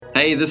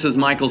Hey, this is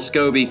Michael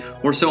Scobie.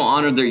 We're so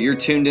honored that you're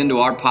tuned into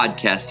our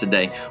podcast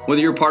today. Whether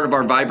you're part of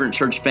our Vibrant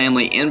Church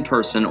family in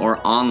person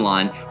or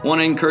online, I want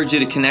to encourage you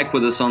to connect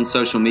with us on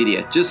social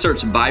media. Just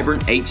search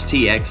Vibrant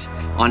HTX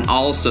on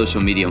all social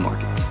media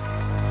markets.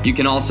 You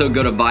can also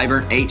go to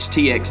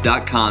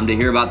vibranthtx.com to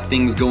hear about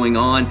things going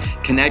on,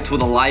 connect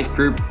with a life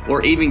group,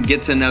 or even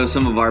get to know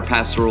some of our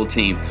pastoral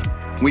team.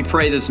 We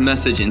pray this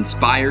message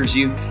inspires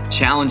you,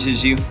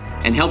 challenges you,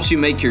 and helps you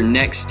make your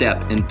next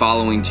step in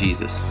following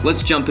Jesus.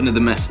 Let's jump into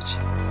the message. So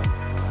to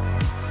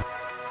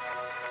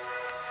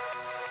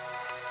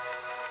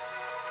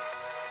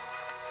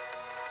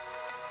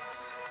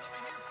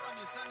hear from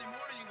you Sunday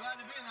morning. Glad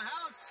to be in the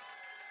house.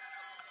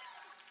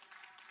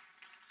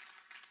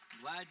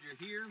 Glad you're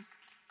here.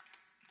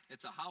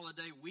 It's a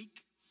holiday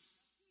week.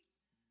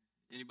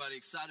 Anybody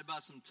excited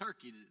about some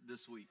turkey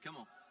this week? Come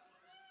on.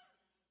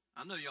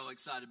 I know y'all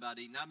excited about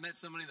eating. I met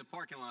somebody in the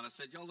parking lot. I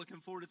said, y'all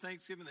looking forward to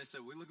Thanksgiving? They said,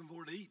 we're looking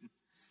forward to eating.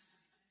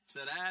 I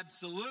said,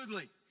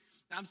 absolutely.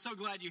 I'm so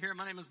glad you're here.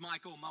 My name is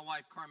Michael. My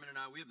wife, Carmen, and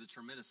I, we have the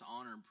tremendous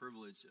honor and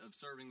privilege of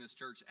serving this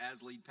church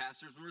as lead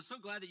pastors. And we're so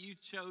glad that you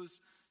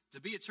chose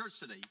to be at church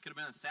today. You could have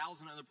been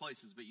 1,000 other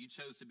places, but you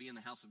chose to be in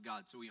the house of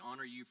God. So we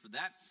honor you for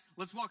that.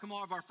 Let's welcome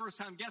all of our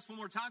first-time guests one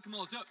more time. Come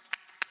on, let's do it.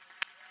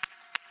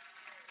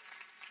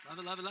 Love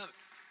it, love it, love it.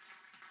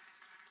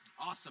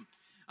 Awesome.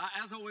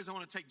 As always, I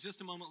want to take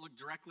just a moment, look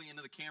directly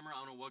into the camera. I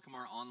want to welcome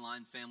our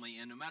online family.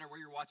 And no matter where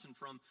you're watching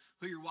from,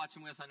 who you're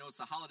watching with, I know it's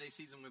the holiday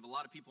season. We have a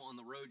lot of people on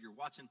the road. You're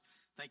watching.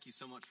 Thank you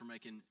so much for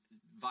making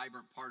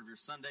Vibrant part of your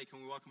Sunday. Can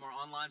we welcome our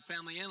online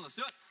family in? Let's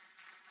do it.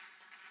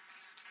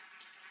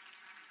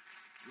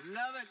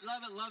 Love it,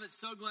 love it, love it.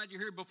 So glad you're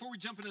here. Before we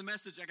jump into the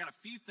message, I got a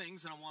few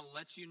things that I want to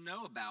let you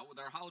know about with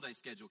our holiday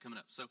schedule coming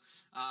up. So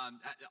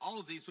all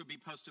of these would be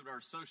posted to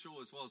our social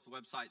as well as the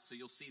website, so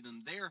you'll see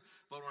them there.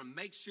 But I want to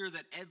make sure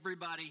that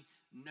everybody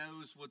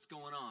knows what's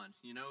going on.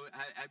 You know,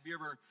 have you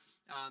ever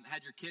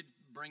had your kid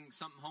bring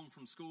something home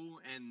from school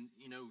and,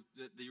 you know,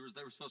 they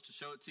were supposed to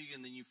show it to you,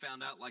 and then you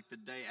found out like the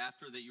day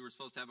after that you were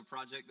supposed to have a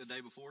project the day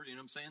before? You know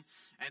what I'm saying?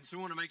 And so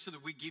we want to make sure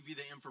that we give you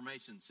the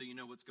information so you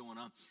know what's going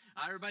on.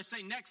 Everybody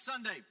say next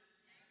Sunday.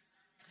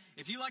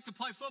 If you like to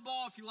play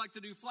football, if you like to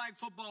do flag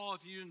football,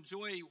 if you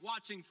enjoy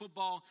watching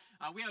football,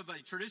 we have a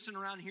tradition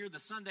around here. The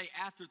Sunday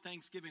after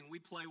Thanksgiving, we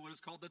play what is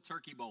called the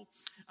Turkey Bowl.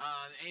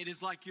 It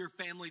is like your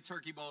family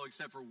Turkey Bowl,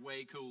 except for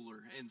way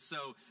cooler. And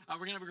so we're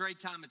going to have a great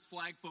time. It's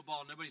flag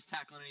football. Nobody's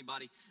tackling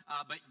anybody.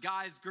 But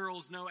guys,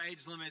 girls, no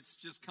age limits.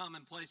 Just come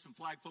and play some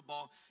flag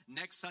football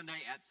next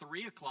Sunday at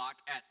 3 o'clock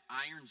at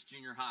Irons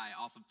Junior High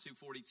off of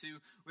 242.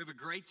 We have a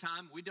great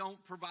time. We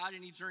don't provide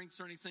any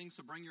drinks or anything,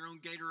 so bring your own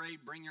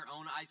Gatorade, bring your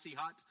own Icy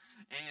Hot.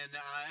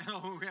 And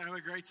we're going to have a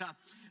great time.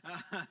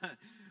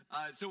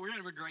 So we're going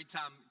to have a great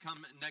time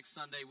come next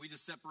Sunday. We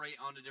just separate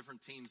onto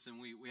different teams, and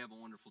we have a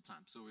wonderful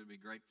time. So it'll be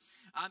great.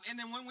 And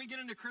then when we get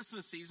into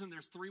Christmas season,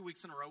 there's 3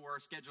 weeks in a row where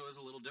our schedule is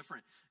a little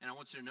different, and I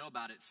want you to know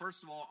about it.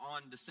 First of all,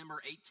 on December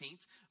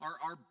 18th,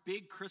 our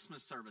big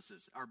Christmas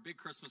services. Our big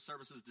Christmas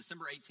services,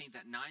 December 18th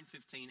at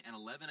 9:15 and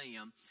 11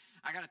 a.m.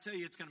 I got to tell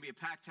you, it's going to be a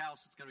packed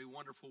house. It's going to be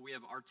wonderful.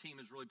 Our team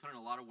is really putting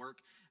a lot of work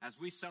as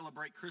we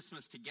celebrate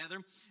Christmas together.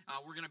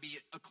 We're going to be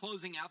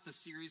closing out the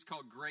series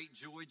called Great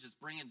Joy, just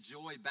bringing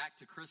joy back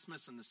to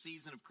Christmas and the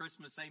season of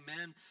Christmas.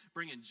 Amen.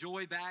 Bringing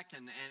joy back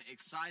and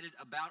excited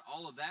about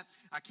all of that.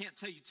 I can't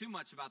tell you too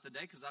much about the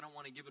day because I don't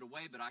want to give it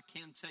away, but I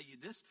can tell you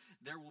this.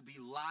 There will be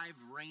live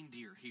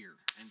reindeer here.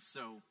 And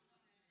so,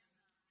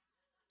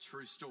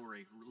 true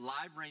story.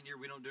 Live reindeer.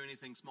 We don't do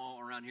anything small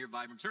around here at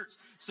Vibrant Church.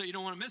 So you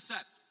don't want to miss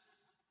that.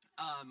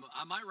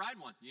 I might ride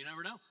one. You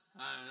never know.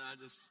 I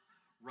just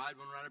ride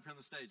one right up here on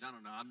the stage. I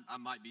don't know. I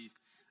might be.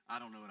 I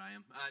don't know what I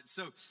am.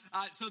 So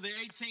the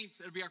 18th,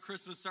 it'll be our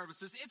Christmas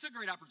services. It's a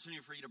great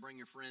opportunity for you to bring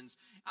your friends.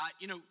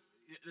 You know,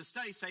 the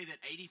studies say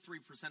that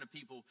 83% of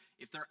people,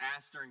 if they're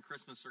asked during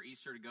Christmas or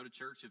Easter to go to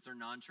church, if they're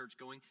non-church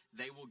going,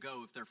 they will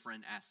go if their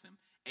friend asks them.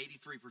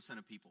 83%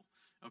 of people.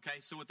 Okay,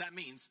 so what that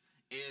means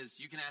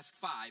is you can ask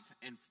 5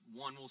 and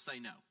 1 will say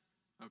no.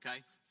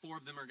 Okay, 4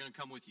 of them are going to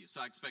come with you. So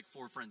I expect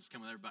 4 friends to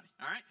come with everybody.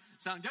 All right,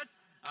 sound good?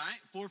 All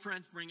right, 4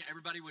 friends, bring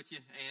everybody with you,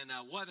 and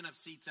we'll have enough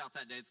seats out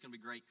that day. It's going to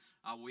be great.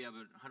 We have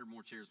 100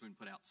 more chairs we can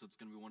put out, so it's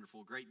going to be a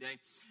wonderful, great day.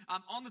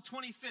 On the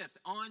 25th,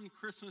 on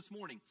Christmas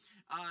morning,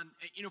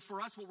 you know, for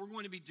us, what we're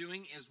going to be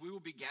doing is we will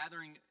be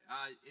gathering,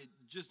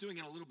 just doing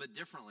it a little bit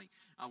differently.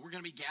 We're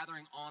going to be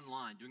gathering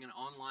online, doing an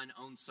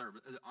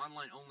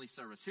online-only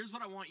service. Here's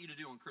what I want you to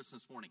do on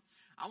Christmas morning.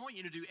 I want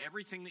you to do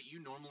everything that you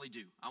normally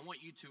do. I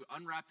want you to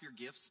unwrap your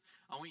gifts.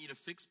 I want you to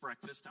fix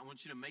breakfast. I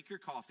want you to make your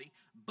coffee,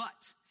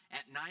 but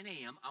at 9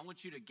 a.m., I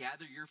want you to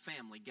gather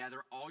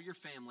all your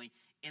family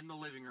in the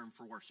living room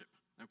for worship,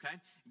 okay?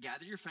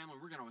 Gather your family.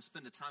 We're going to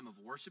spend a time of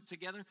worship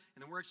together,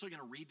 and then we're actually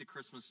going to read the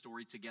Christmas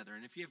story together.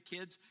 And if you have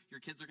kids, your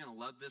kids are going to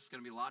love this. It's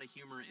going to be a lot of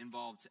humor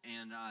involved,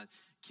 and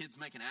kids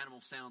making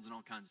animal sounds and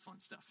all kinds of fun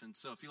stuff. And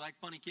so if you like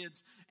funny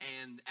kids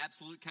and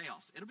absolute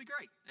chaos, it'll be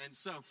great. And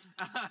so,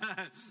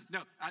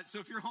 so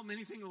if you're home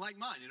anything like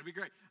mine, it'll be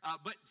great.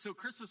 So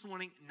Christmas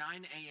morning,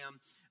 9 a.m.,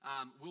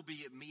 we'll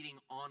be meeting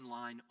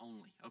online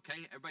only,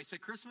 okay? Everybody say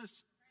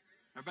Christmas.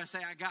 Everybody say,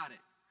 I got it.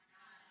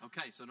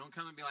 Okay, so don't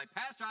come and be like,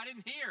 Pastor, I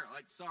didn't hear.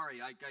 Like,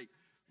 sorry,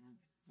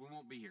 we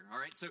won't be here, all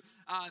right? So,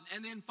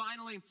 and then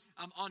finally,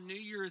 on New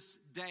Year's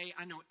Day,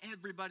 I know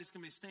everybody's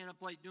going to be staying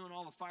up late doing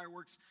all the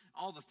fireworks,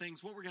 all the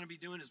things. What we're going to be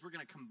doing is we're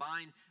going to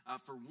combine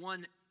for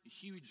one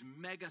huge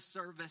mega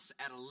service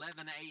at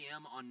 11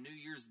 a.m. on New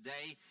Year's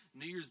Day.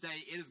 New Year's Day,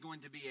 it is going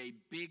to be a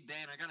big day,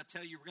 and I got to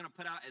tell you, we're going to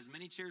put out as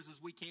many chairs as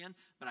we can,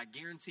 but I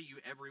guarantee you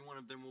every one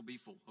of them will be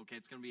full, okay?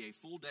 It's going to be a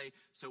full day,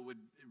 so it would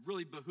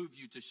really behoove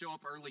you to show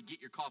up early,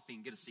 get your coffee,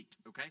 and get a seat,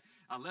 okay?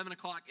 11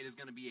 o'clock, it is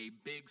going to be a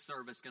big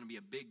service, going to be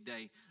a big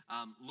day.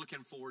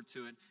 Looking forward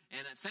to it,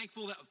 and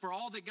thankful for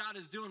all that God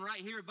is doing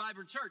right here at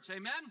Vibrant Church,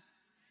 amen?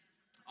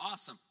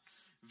 Awesome.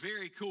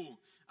 Very cool.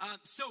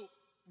 So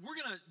we're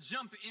going to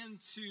jump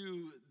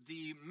into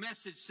the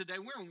message today.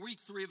 We're in week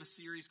 3 of a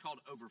series called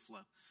Overflow.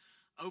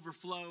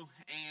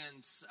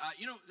 And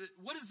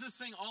what is this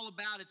thing all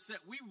about? It's that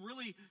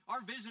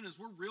our vision is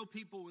we're real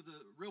people with a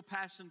real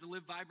passion to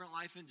live vibrant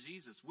life in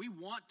Jesus. We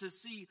want to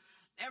see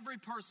every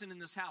person in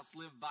this house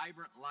live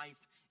vibrant life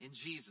in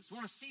Jesus. We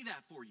want to see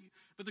that for you.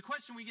 But the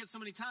question we get so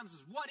many times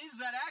is, what is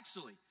that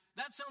actually?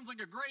 That sounds like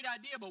a great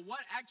idea, but what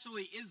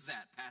actually is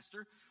that,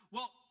 Pastor?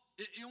 Well,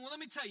 let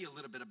me tell you a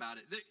little bit about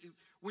it.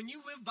 When you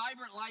live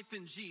vibrant life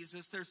in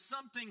Jesus, there's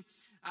something,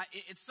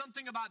 it's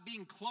something about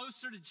being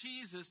closer to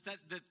Jesus that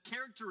the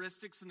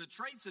characteristics and the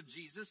traits of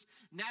Jesus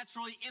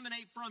naturally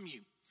emanate from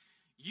you.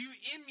 You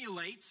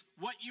emulate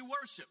what you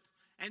worship.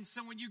 And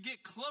so when you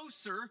get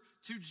closer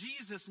to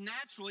Jesus,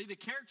 naturally, the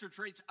character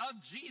traits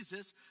of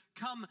Jesus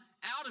come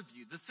out of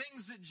you. The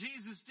things that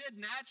Jesus did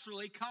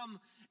naturally come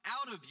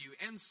out of you.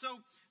 And so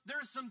there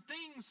are some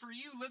things for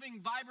you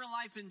living vibrant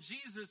life in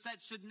Jesus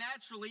that should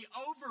naturally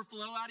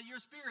overflow out of your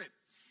spirit.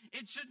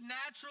 It should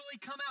naturally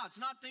come out. It's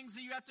not things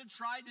that you have to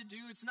try to do.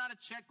 It's not a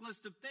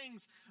checklist of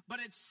things, but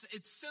it's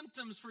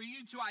symptoms for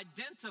you to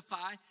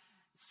identify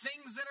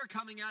things that are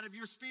coming out of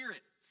your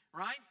spirit,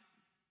 right?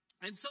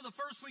 And so the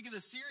first week of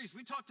the series,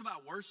 we talked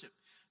about worship.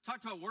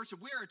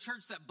 We are a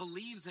church that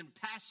believes in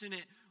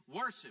passionate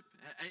worship.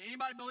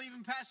 Anybody believe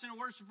in passionate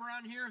worship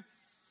around here?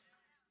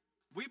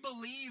 We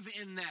believe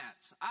in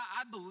that.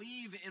 I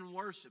believe in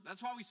worship.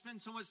 That's why we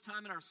spend so much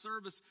time in our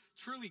service.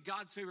 Truly,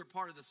 God's favorite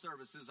part of the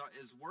service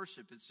is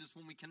worship. It's just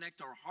when we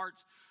connect our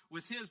hearts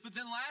with His. But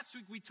then last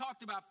week, we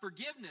talked about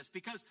forgiveness,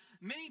 because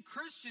many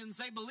Christians,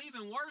 they believe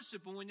in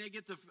worship, and when they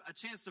get a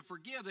chance to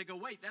forgive, they go,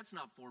 wait, that's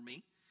not for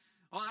me.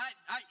 Well,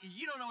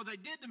 you don't know what they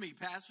did to me,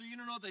 Pastor. You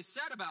don't know what they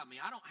said about me.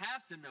 I don't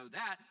have to know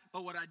that.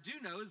 But what I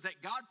do know is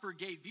that God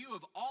forgave you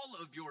of all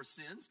of your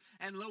sins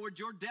and lowered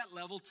your debt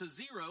level to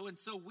 0. And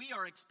so we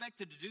are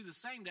expected to do the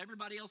same to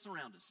everybody else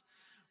around us,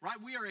 right?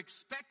 We are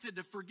expected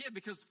to forgive,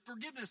 because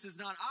forgiveness is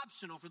not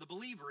optional for the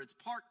believer. It's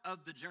part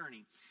of the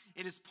journey.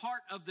 It is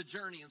part of the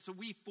journey. And so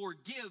we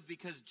forgive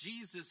because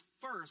Jesus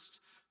first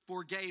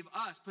forgave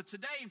us. But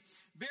today,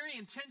 very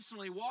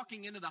intentionally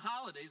walking into the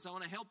holidays, I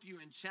want to help you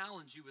and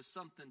challenge you with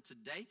something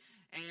today.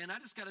 And I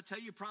just got to tell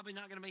you, you're probably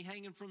not going to be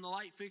hanging from the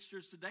light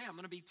fixtures today. I'm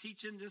going to be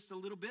teaching just a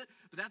little bit,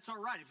 but that's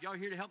all right. If y'all are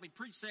here to help me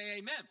preach, say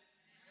amen.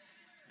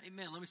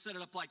 Amen. Let me set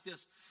it up like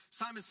this.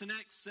 Simon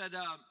Sinek said,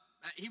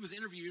 he was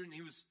interviewed, and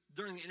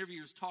during the interview,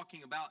 he was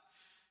talking about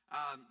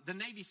the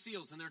Navy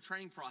SEALs and their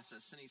training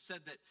process. And he said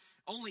that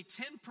only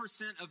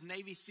 10% of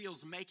Navy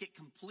SEALs make it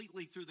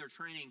completely through their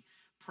training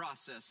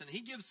process. And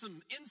he gives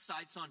some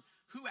insights on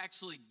who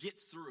actually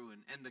gets through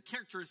and the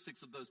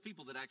characteristics of those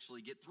people that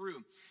actually get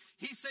through.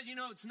 He said,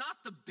 it's not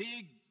the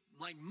big,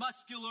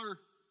 muscular,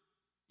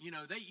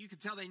 you can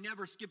tell they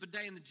never skip a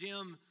day in the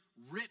gym,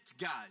 ripped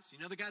guys.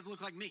 The guys that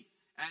look like me.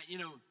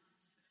 Don't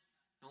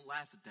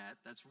laugh at that.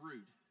 That's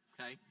rude,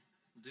 okay?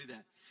 Don't do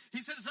that. He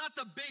said it's not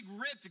the big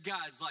ripped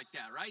guys like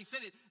that, right? He said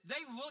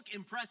they look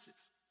impressive.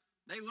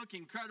 They look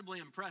incredibly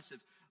impressive,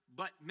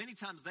 but many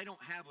times they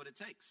don't have what it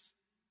takes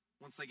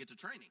once they get to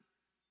training,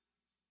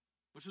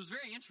 which was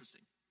very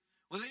interesting.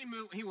 Well, then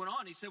he went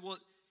on. He said,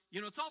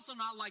 it's also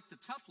not like the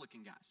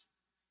tough-looking guys.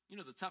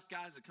 The tough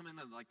guys that come in,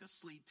 like the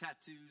sleeve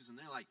tattoos, and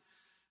they're like,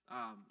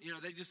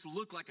 they just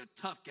look like a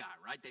tough guy,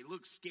 right? They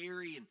look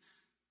scary,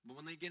 but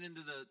when they get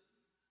into the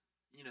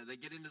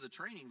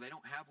training, they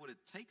don't have what it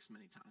takes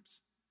many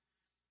times.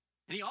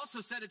 And he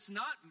also said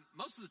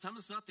most of the time,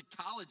 it's not the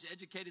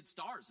college-educated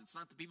stars. It's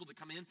not the people that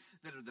come in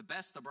that are the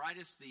best, the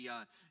brightest, the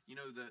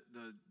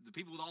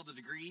people with all the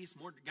degrees,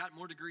 got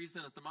more degrees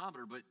than a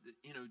thermometer, but,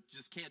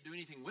 just can't do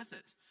anything with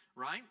it,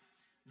 right?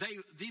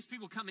 These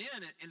people come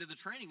into the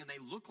training, and they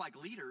look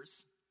like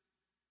leaders,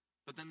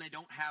 but then they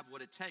don't have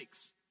what it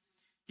takes.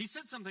 He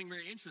said something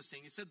very interesting.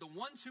 He said the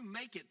ones who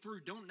make it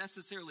through don't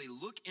necessarily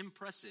look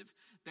impressive.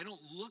 They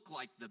don't look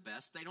like the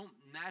best. They don't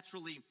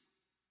naturally,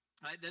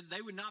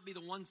 they would not be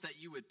the ones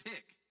that you would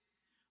pick.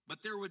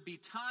 But there would be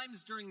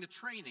times during the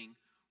training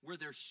where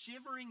they're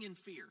shivering in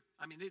fear.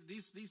 I mean,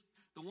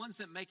 the ones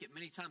that make it,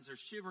 many times they're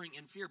shivering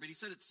in fear. But he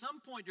said at some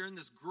point during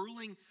this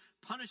grueling,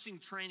 punishing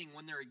training,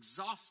 when they're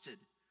exhausted,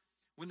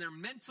 when they're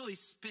mentally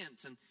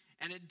spent,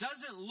 and it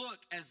doesn't look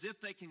as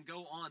if they can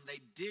go on, they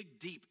dig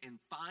deep and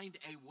find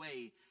a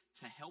way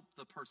to help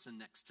the person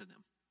next to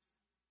them.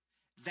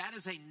 That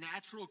is a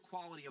natural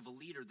quality of a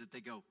leader that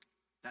they go,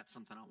 that's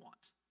something I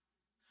want.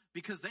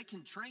 Because they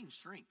can train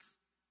strength.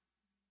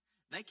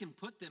 They can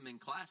put them in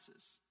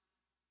classes.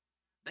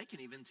 They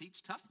can even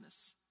teach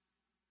toughness.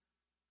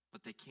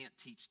 But they can't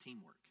teach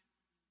teamwork.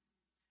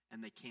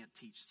 And they can't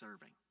teach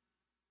serving.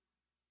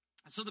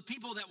 So the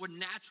people that would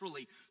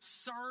naturally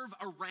serve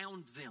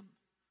around them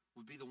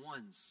would be the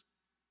ones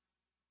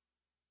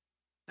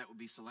that would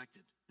be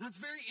selected. Now, it's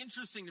very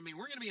interesting to me.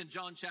 We're going to be in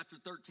John chapter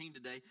 13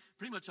 today,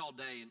 pretty much all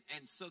day.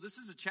 And so this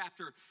is a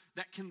chapter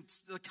that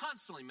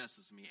constantly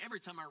messes with me. Every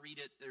time I read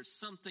it, there's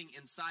something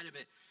inside of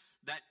it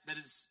that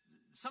is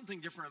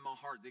something different in my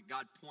heart that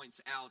God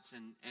points out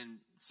and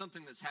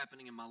something that's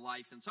happening in my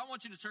life. And so I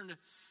want you to turn to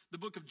the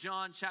book of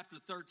John, chapter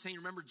 13.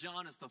 Remember,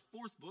 John is the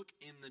fourth book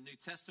in the New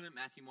Testament: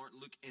 Matthew, Mark,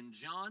 Luke, and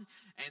John.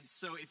 And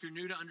so if you're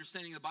new to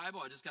understanding the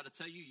Bible, I just got to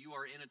tell you, you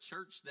are in a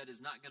church that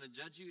is not going to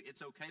judge you.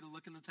 It's okay to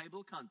look in the table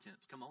of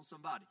contents. Come on,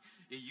 somebody.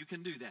 You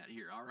can do that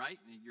here, all right?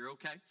 You're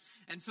okay.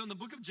 And so in the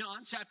book of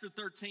John, chapter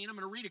 13, I'm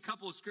going to read a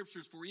couple of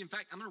scriptures for you. In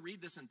fact, I'm going to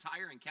read this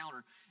entire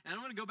encounter, and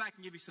I'm going to go back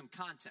and give you some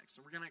context.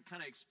 And we're going to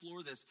kind of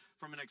explore this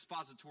from an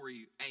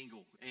expository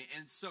angle.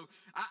 And so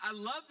I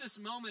love this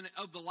moment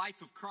of the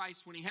life of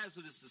Christ when he has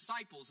with his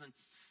disciples, and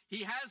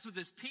he has with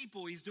his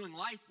people he's doing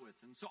life with.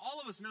 And so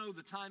all of us know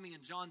the timing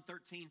in John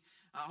 13.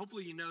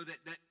 Hopefully you know that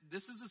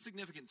this is a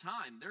significant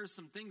time. There are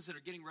some things that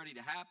are getting ready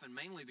to happen,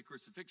 mainly the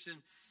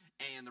crucifixion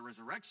and the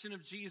resurrection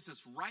of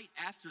Jesus right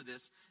after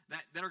this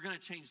that are going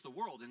to change the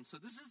world. And so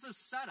this is the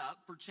setup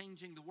for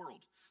changing the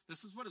world.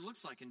 This is what it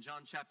looks like in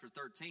John chapter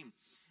 13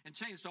 and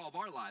changed all of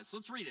our lives.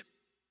 Let's read it.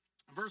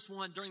 Verse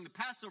 1, during the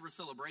Passover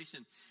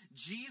celebration,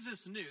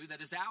 Jesus knew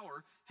that his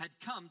hour had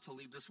come to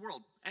leave this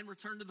world and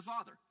return to the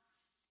Father.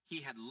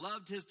 He had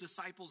loved his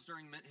disciples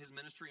during his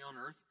ministry on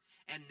earth,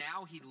 and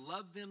now he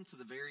loved them to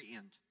the very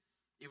end.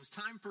 It was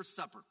time for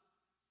supper.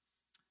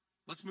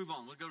 Let's move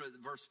on. We'll go to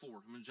verse 4.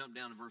 I'm going to jump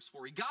down to verse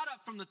 4. He got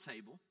up from the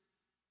table.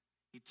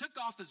 He took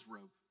off his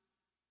robe.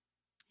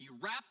 He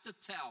wrapped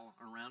a towel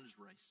around his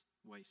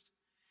waist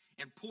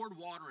and poured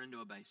water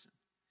into a basin.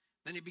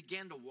 Then he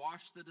began to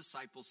wash the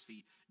disciples'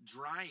 feet,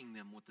 drying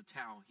them with the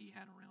towel he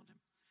had around him.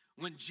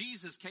 When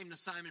Jesus came to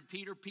Simon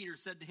Peter, Peter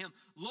said to him,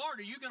 "Lord,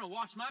 are you going to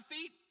wash my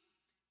feet?"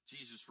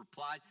 Jesus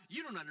replied,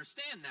 "You don't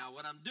understand now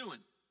what I'm doing,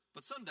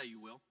 but someday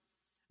you will."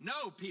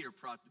 "No," Peter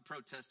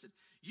protested,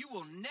 "you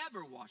will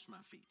never wash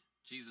my feet."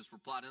 Jesus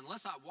replied,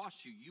 "Unless I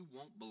wash you, you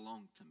won't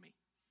belong to me."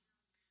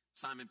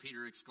 Simon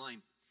Peter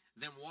exclaimed,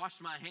 "Then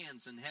wash my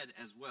hands and head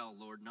as well,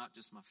 Lord, not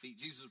just my feet."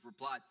 Jesus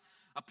replied,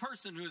 "A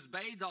person who is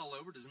bathed all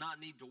over does not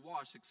need to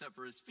wash except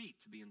for his feet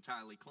to be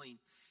entirely clean.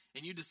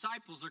 And you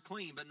disciples are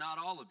clean, but not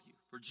all of you."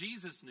 For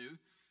Jesus knew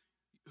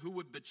who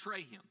would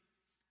betray him.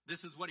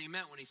 This is what he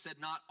meant when he said,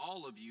 "Not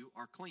all of you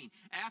are clean."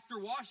 After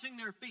washing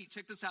their feet,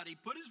 check this out, he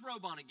put his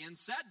robe on again,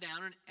 sat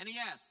down, and he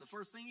asked, the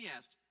first thing he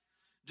asked,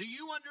 "Do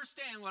you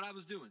understand what I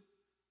was doing?"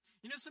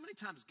 You know, so many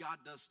times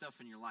God does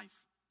stuff in your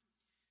life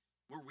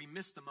where we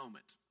miss the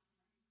moment.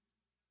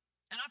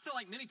 And I feel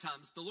like many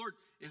times the Lord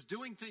is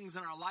doing things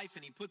in our life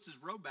and he puts his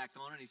robe back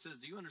on and he says,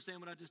 "Do you understand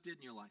what I just did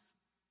in your life?"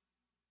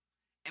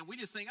 And we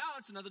just think, "Oh,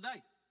 it's another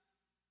day.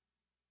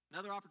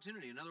 Another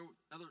opportunity,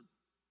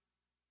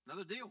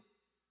 another deal."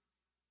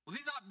 Well,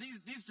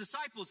 these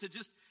disciples had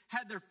just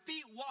had their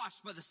feet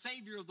washed by the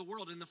Savior of the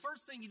world. And the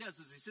first thing he does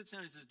is he sits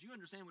down and he says, "Do you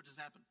understand what just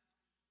happened?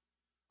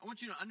 I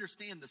want you to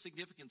understand the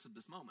significance of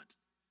this moment."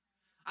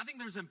 I think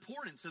there's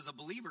importance as a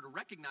believer to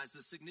recognize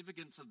the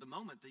significance of the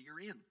moment that you're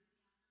in.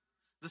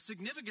 The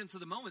significance of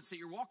the moments that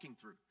you're walking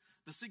through.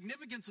 The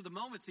significance of the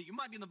moments that you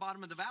might be in the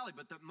bottom of the valley,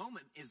 but the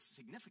moment is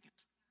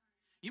significant.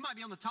 You might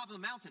be on the top of the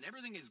mountain.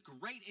 Everything is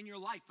great in your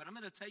life, but I'm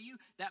going to tell you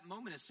that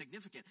moment is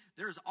significant.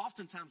 There is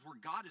often times where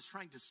God is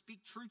trying to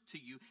speak truth to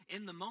you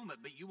in the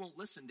moment, but you won't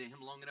listen to him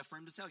long enough for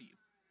him to tell you.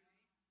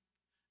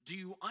 Do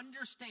you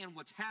understand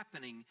what's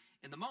happening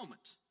in the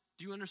moment?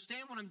 Do you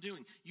understand what I'm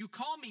doing? You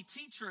call me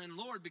teacher and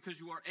Lord because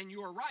you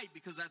are right,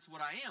 because that's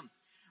what I am.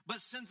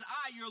 But since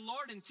I, your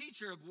Lord and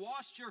teacher, have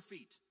washed your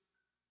feet.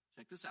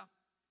 Check this out.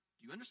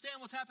 Do you understand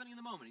what's happening in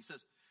the moment? He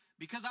says,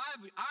 because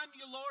I'm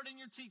your Lord and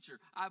your teacher,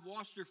 I've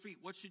washed your feet.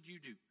 What should you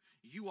do?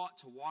 You ought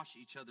to wash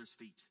each other's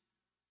feet.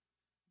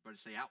 Everybody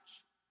say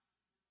ouch.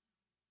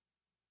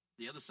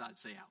 The other side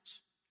say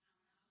ouch.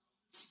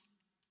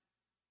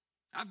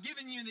 I've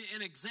given you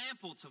an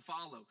example to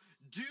follow.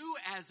 Do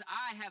as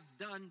I have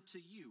done to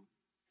you.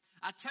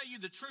 I tell you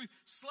the truth,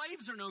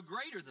 slaves are no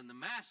greater than the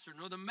master,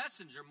 nor the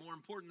messenger more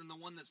important than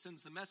the one that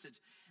sends the message.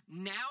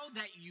 Now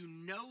that you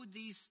know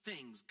these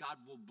things, God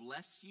will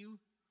bless you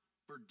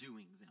for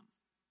doing them.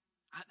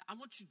 I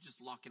want you to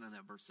just lock in on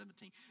that verse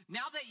 17.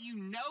 Now that you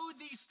know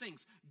these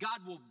things, God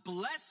will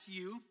bless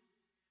you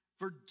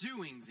for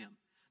doing them.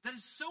 That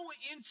is so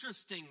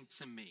interesting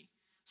to me.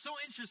 So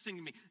interesting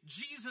to me.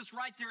 Jesus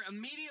right there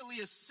immediately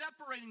is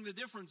separating the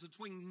difference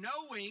between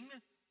knowing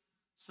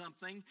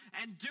something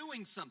and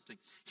doing something.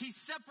 He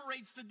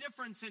separates the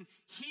difference in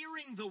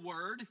hearing the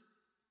word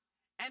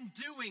and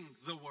doing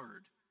the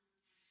word.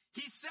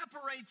 He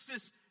separates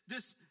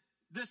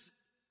this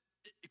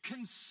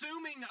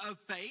consuming of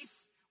faith,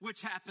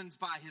 which happens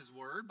by his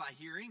word, by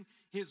hearing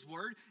his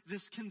word,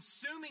 this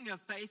consuming of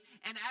faith,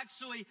 and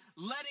actually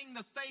letting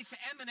the faith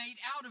emanate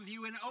out of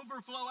you and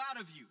overflow out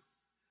of you.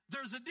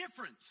 There's a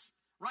difference,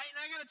 right? And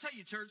I got to tell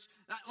you, church,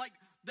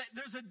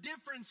 there's a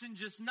difference in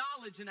just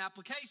knowledge and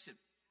application.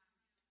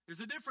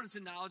 There's a difference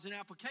in knowledge and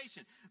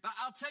application. But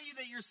I'll tell you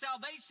that your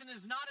salvation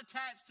is not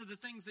attached to the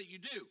things that you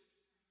do.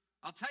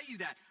 I'll tell you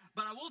that.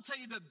 But I will tell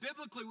you that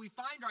biblically we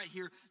find right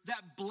here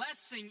that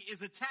blessing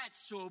is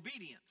attached to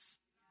obedience.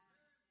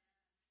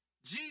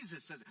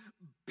 Jesus says,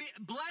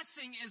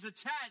 blessing is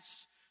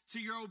attached to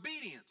your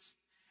obedience.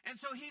 And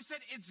so he said,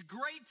 it's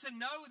great to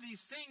know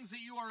these things,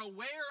 that you are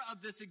aware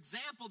of this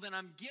example that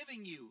I'm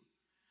giving you.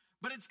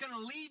 But it's going to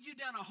lead you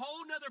down a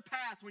whole nother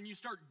path when you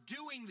start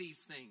doing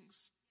these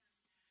things.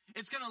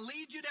 It's going to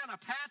lead you down a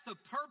path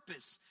of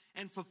purpose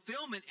and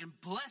fulfillment and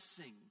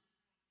blessing.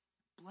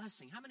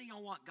 Blessing. How many of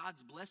y'all want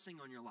God's blessing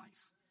on your life?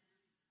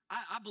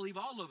 I believe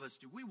all of us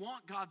do. We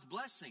want God's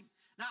blessing.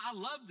 Now, I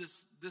love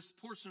this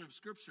portion of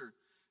Scripture.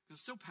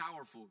 It's so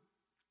powerful.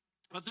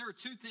 But there are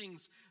two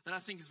things that I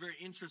think is very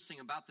interesting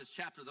about this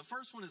chapter. The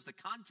first one is the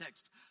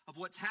context of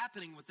what's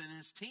happening within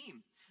his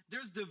team.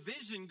 There's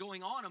division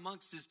going on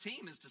amongst his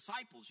team, his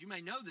disciples. You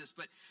may know this,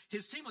 but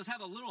his team was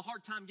having a little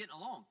hard time getting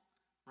along,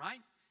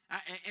 right?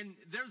 And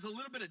there's a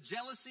little bit of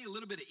jealousy, a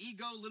little bit of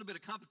ego, a little bit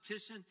of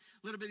competition,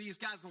 a little bit of these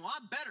guys going, well,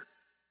 I'm better.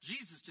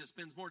 Jesus just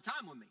spends more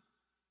time with me,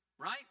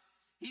 right?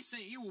 He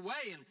sent you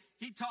away, and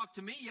he talked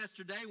to me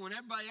yesterday when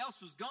everybody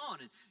else was gone.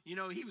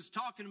 And, he was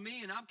talking to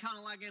me, and I'm kind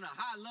of like in a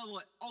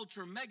high-level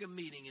ultra mega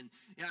meeting. And,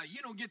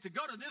 you don't get to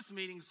go to this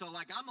meeting, so,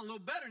 I'm a little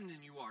better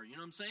than you are. You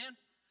know what I'm saying?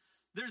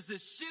 There's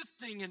this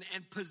shifting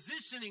and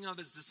positioning of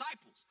his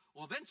disciples.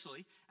 Well,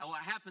 eventually, and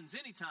what happens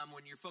anytime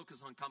when you're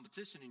focused on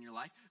competition in your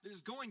life,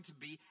 there's going to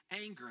be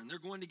anger, and they're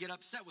going to get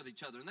upset with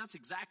each other. And that's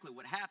exactly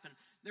what happened.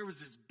 There was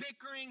this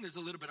bickering, there's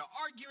a little bit of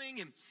arguing,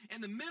 and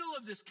in the middle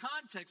of this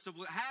context of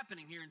what's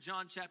happening here in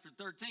John chapter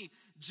 13,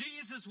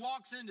 Jesus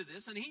walks into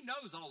this, and he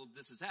knows all of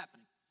this is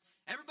happening.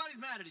 Everybody's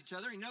mad at each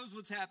other. He knows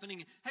what's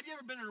happening. Have you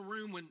ever been in a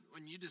room when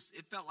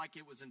it felt like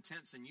it was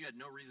intense and you had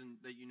no reason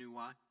that you knew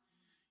why?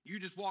 You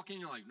just walk in,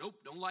 you're like, nope,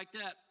 don't like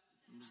that.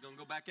 I'm just going to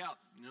go back out.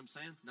 You know what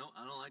I'm saying? No,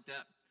 I don't like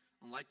that.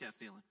 I don't like that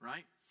feeling,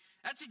 right?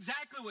 That's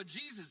exactly what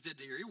Jesus did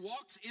here. He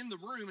walks in the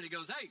room and he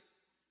goes, hey,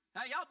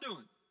 how y'all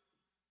doing?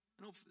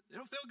 It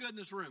don't feel good in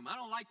this room. I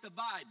don't like the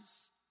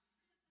vibes,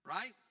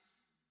 right?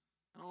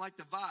 I don't like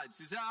the vibes.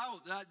 He said,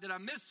 did I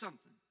miss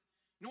something?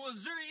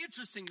 What's very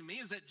interesting to me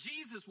is that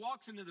Jesus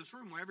walks into this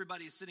room where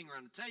everybody is sitting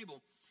around a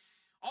table.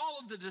 All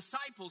of the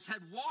disciples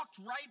had walked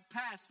right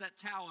past that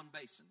towel and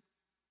basin.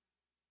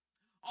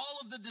 All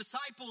of the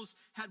disciples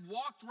had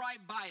walked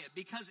right by it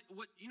because,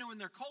 in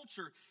their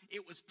culture,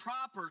 it was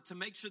proper to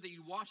make sure that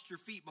you washed your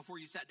feet before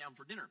you sat down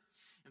for dinner.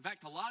 In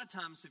fact, a lot of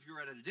times if you were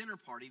at a dinner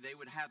party, they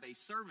would have a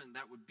servant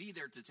that would be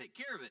there to take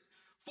care of it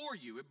for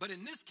you. But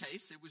in this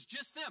case, it was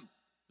just them.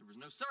 There was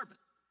no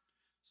servant.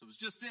 So it was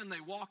just them.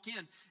 They walk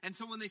in. And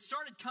so when they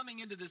started coming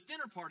into this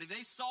dinner party,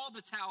 they saw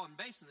the towel and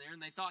basin there,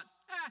 and they thought,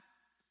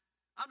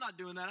 I'm not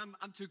doing that.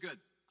 I'm too good.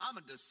 I'm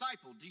a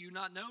disciple. Do you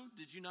not know?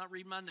 Did you not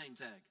read my name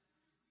tag?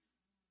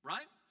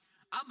 Right?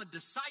 I'm a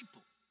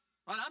disciple.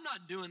 Right? I'm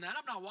not doing that.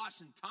 I'm not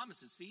washing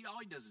Thomas's feet. All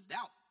he does is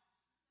doubt.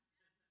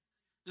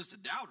 Just a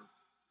doubter.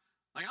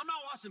 I'm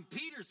not washing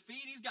Peter's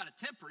feet. He's got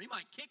a temper. He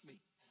might kick me.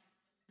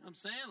 You know what I'm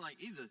saying?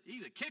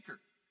 He's a kicker.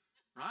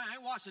 Right? I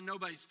ain't washing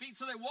nobody's feet.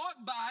 So they walk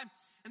by,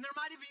 and there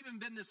might have even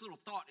been this little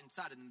thought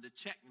inside of them to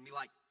check and be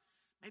like,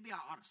 maybe I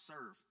ought to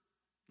serve.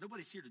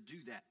 Nobody's here to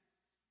do that.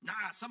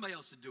 Nah, somebody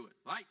else should do it,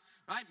 right?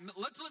 Right?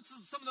 Let's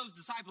some of those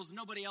disciples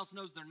nobody else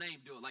knows their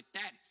name do it, like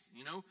Thaddeus,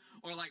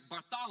 or like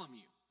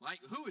Bartholomew. Like,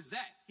 who is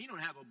that? He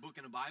don't have a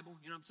book in the Bible,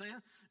 you know what I'm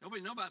saying?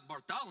 Nobody know about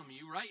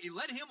Bartholomew, right?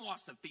 Let him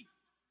wash the feet,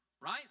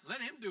 right?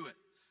 Let him do it,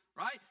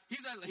 right?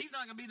 He's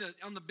not going to be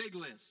on the big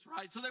list,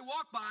 right? So they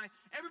walk by,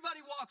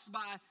 everybody walks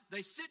by,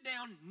 they sit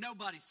down,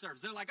 nobody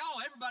serves. They're like,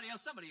 oh, everybody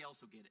else, somebody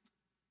else will get it.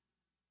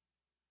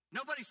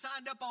 Nobody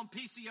signed up on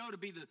PCO to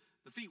be the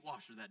feet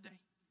washer that day,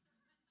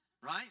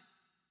 right?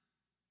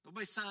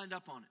 Nobody signed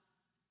up on it.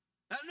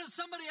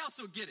 Somebody else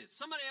will get it.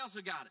 Somebody else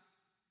will got it.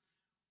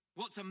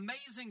 What's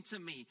amazing to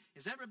me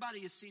is everybody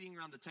is sitting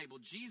around the table.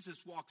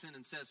 Jesus walks in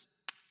and says,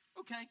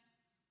 okay,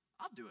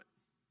 I'll do it.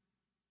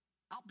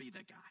 I'll be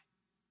that guy.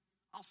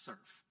 I'll serve.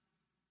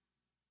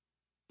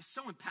 It's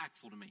so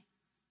impactful to me.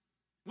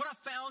 What I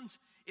found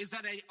is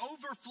that an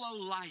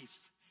overflow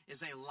life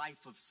is a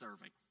life of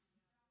serving.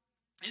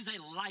 Is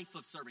a life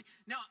of serving.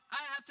 Now, I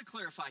have to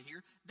clarify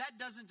here, that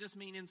doesn't just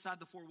mean inside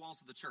the four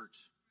walls of the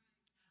church.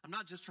 I'm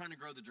not just trying to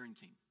grow the dream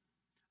team.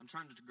 I'm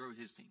trying to grow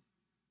his team.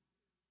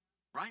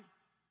 Right?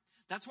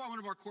 That's why one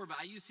of our core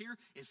values here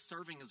is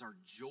serving as our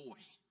joy.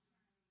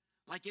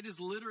 Like it is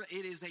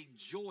a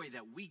joy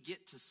that we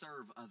get to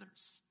serve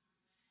others.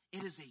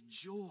 It is a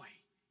joy.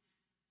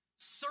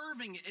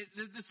 Serving,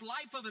 this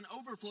life of an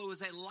overflow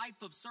is a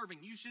life of serving.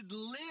 You should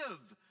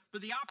live for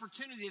the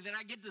opportunity that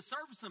I get to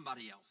serve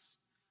somebody else.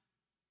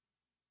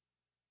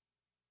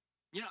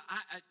 You know,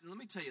 let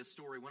me tell you a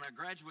story. When I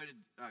graduated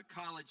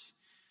college,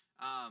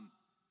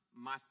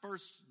 my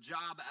first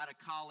job out of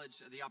college,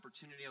 the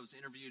opportunity, I was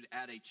interviewed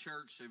at a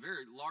church, a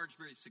very large,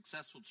 very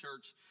successful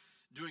church,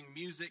 doing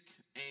music.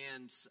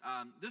 And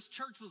this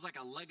church was like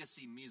a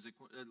legacy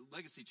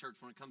church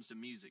when it comes to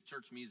music,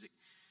 church music.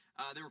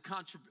 They were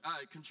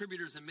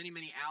contributors in many,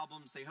 many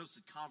albums. They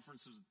hosted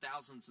conferences with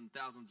thousands and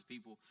thousands of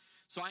people.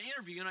 So I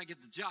interview and I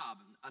get the job.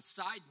 A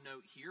side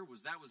note here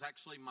was that was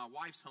actually my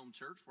wife's home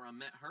church where I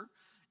met her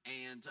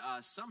and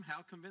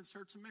somehow convinced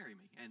her to marry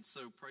me. And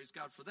so praise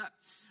God for that.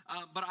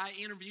 But I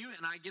interview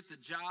and I get the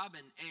job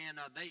and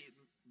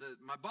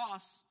my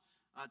boss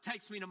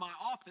takes me to my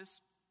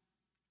office.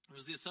 It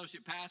was the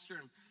associate pastor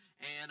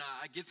and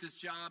I get this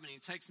job, and he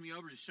takes me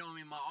over to show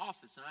me my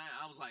office. And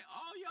I was like,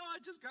 oh, y'all, I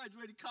just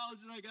graduated college,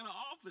 and I got an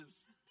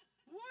office.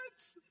 What?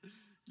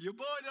 Your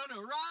boy done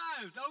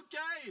arrived.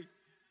 Okay.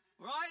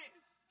 Right?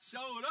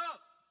 Showed up.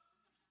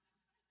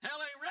 Hell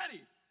ain't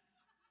ready.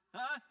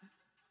 Huh?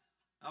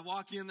 I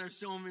walk in there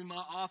showing me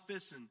my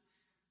office, and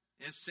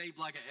it's shaped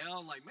like an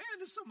L. Like, man,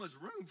 there's so much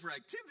room for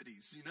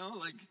activities, you know?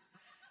 Like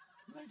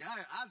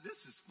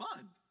this is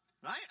fun.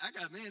 Right?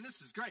 Man, this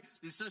is great.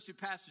 The associate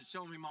pastor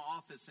showing me my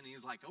office, and he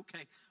was like,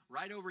 okay,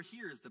 right over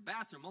here is the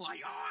bathroom. I'm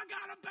like, oh, I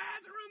got a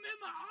bathroom in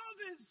my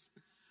office.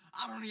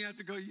 I don't even have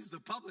to go use the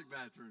public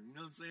bathroom. You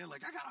know what I'm saying?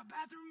 Like, I got a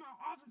bathroom in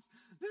my office.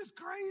 This is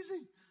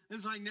crazy.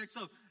 It's like next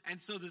up.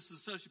 And so this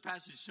associate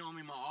pastor is showing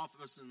me my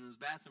office in this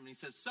bathroom, and he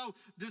says, so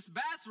this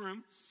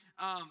bathroom,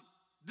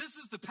 this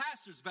is the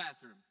pastor's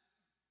bathroom.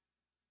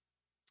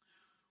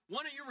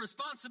 One of your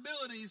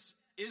responsibilities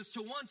is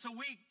to once a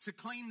week to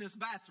clean this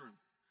bathroom.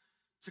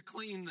 To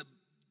clean the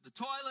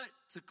toilet,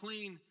 to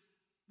clean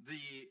the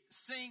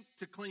sink,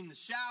 to clean the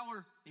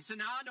shower. He said,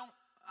 now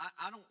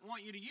I don't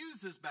want you to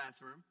use this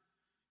bathroom.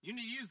 You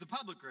need to use the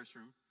public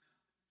restroom.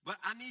 But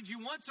I need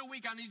you once a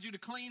week, I need you to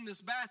clean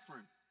this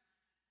bathroom.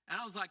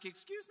 And I was like,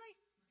 excuse me?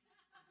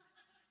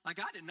 Like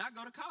I did not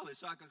go to college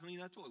so I could clean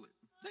that toilet.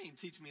 They didn't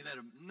teach me that,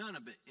 none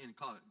of it in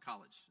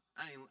college.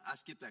 I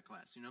skipped that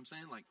class, you know what I'm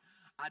saying? Like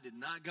I did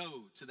not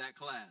go to that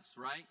class,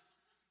 right?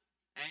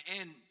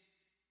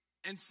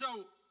 And so,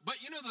 but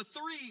you know,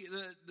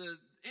 the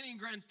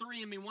Enneagram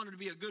 3 in me wanted to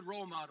be a good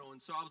role model.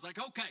 And so I was like,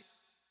 okay,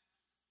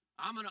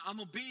 I'm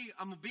gonna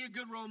be a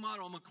good role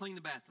model. I'm gonna clean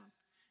the bathroom.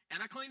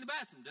 And I cleaned the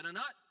bathroom, did I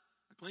not?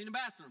 I cleaned the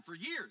bathroom for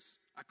years.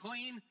 I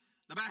cleaned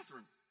the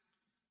bathroom.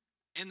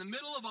 In the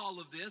middle of all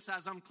of this,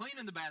 as I'm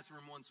cleaning the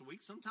bathroom once a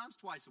week, sometimes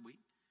twice a week,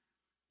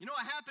 you know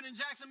what happened in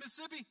Jackson,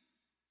 Mississippi?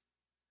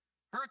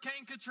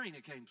 Hurricane Katrina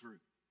came through.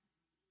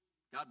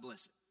 God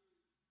bless it.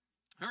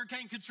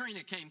 Hurricane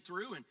Katrina came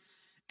through, and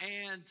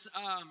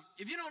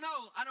if you don't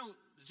know,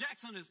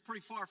 Jackson is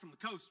pretty far from the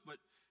coast, but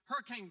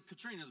Hurricane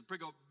Katrina is a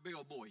big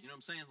old boy. You know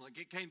what I'm saying? Like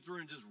it came through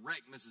and just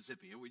wrecked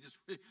Mississippi. We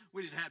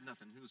didn't have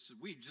nothing.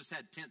 We just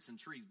had tents and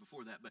trees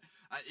before that, but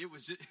it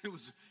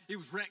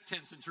was wrecked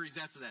tents and trees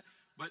after that.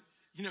 But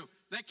you know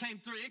that came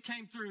through. It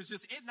came through.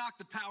 It knocked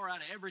the power out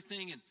of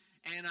everything, and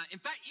in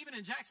fact, even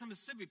in Jackson,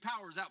 Mississippi,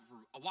 power was out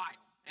for a while.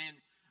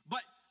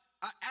 But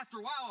after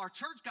a while, our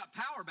church got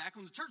power back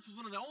when the church was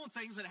one of the only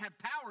things that had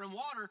power and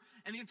water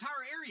in the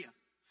entire area.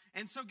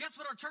 And so guess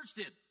what our church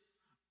did?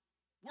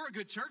 We're a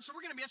good church, so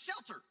we're going to be a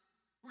shelter.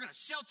 We're going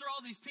to shelter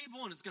all these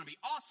people, and it's going to be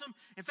awesome.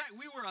 In fact,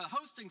 we were a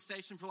hosting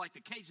station for like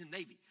the Cajun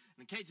Navy. And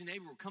the Cajun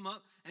Navy would come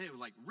up, and they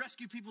would like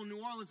rescue people in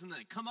New Orleans, and then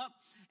they'd come up,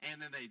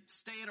 and then they'd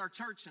stay at our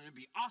church, and it'd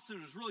be awesome.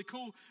 It was really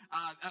cool.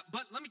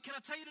 But can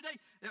I tell you today,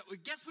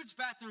 guess which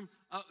bathroom,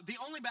 the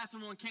only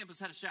bathroom on campus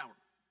had a shower?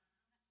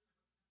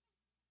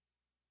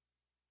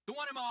 The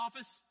one in my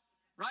office,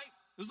 right?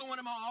 It was the one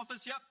in my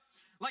office, yep.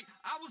 Like,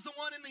 I was the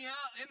one in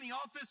the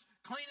office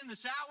cleaning the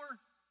shower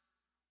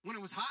when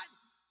it was hot,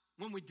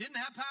 when we didn't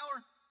have power,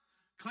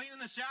 cleaning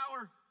the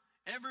shower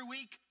every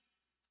week,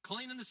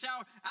 cleaning the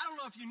shower. I don't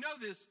know if you know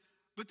this,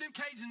 but them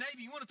Cajun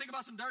Navy, you want to think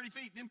about some dirty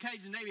feet? Them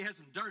Cajun Navy has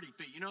some dirty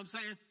feet, you know what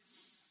I'm saying?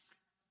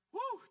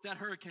 Woo, that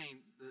hurricane,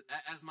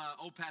 as my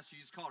old pastor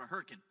used to call it,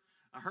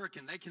 a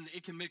hurricane,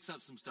 it can mix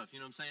up some stuff, you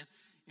know what I'm saying?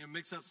 You know,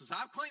 mix up some stuff.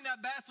 I've cleaned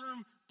that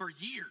bathroom for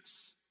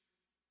years.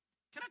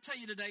 Can I tell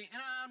you today,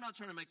 and I'm not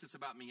trying to make this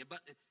about me, but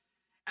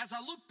as I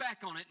look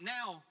back on it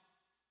now,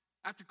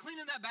 after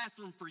cleaning that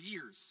bathroom for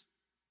years,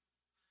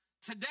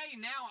 today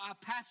now I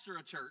pastor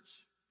a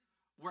church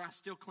where I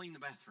still clean the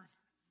bathroom.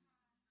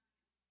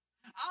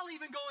 I'll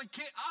even go and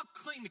I'll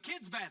clean the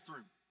kids'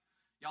 bathroom.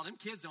 Y'all, them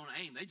kids don't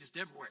aim, they just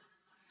everywhere.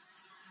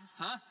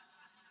 Huh?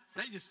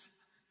 They just,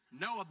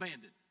 no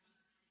abandon.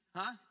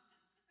 Huh?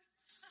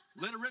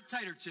 Let a rip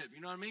tater chip,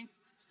 you know what I mean?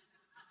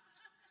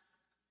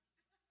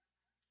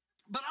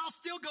 But I'll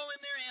still go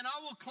in there and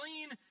I will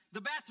clean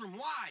the bathroom.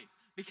 Why?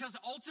 Because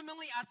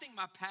ultimately, I think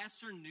my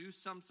pastor knew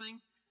something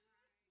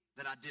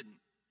that I didn't.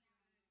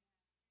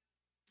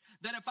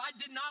 That if I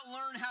did not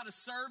learn how to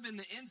serve in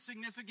the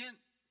insignificant,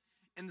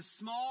 in the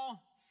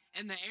small,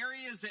 in the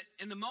areas that,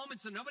 in the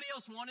moments that nobody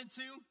else wanted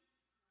to,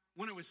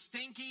 when it was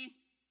stinky,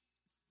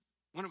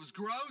 when it was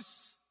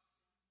gross,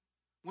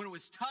 when it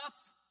was tough,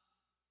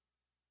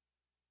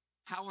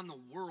 how in the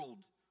world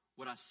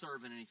would I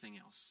serve in anything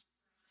else?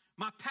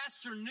 My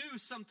pastor knew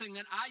something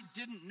that I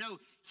didn't know.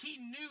 He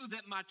knew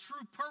that my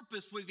true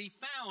purpose would be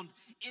found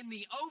in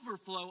the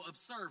overflow of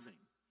serving.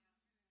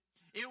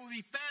 It would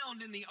be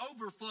found in the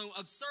overflow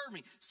of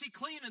serving. See,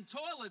 cleaning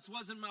toilets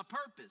wasn't my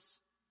purpose,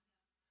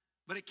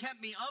 but it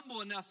kept me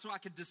humble enough so I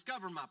could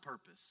discover my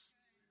purpose.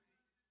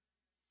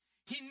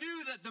 He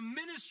knew that the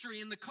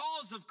ministry and the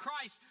cause of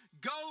Christ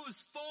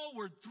goes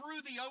forward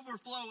through the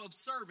overflow of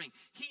serving.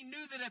 He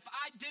knew that if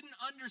I didn't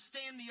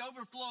understand the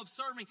overflow of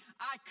serving,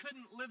 I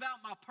couldn't live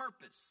out my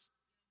purpose.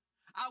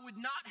 I would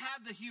not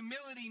have the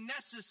humility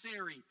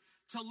necessary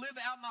to live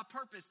out my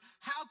purpose.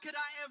 How could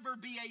I ever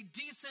be a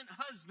decent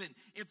husband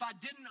if I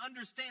didn't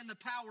understand the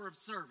power of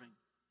serving?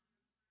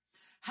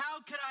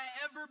 How could I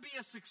ever be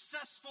a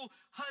successful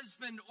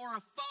husband or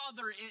a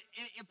father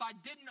if I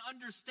didn't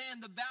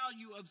understand the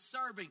value of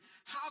serving?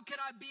 How could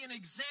I be an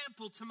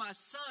example to my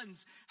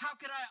sons? How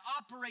could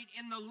I operate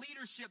in the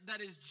leadership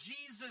that is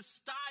Jesus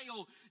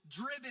style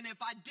driven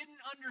if I didn't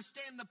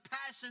understand the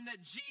passion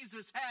that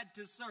Jesus had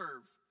to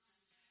serve?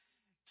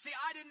 See,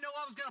 I didn't know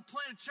I was going to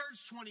plant a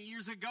church 20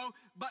 years ago,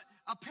 but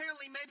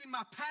apparently maybe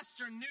my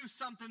pastor knew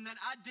something that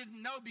I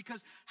didn't know,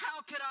 because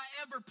how could I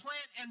ever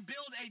plant and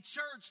build a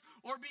church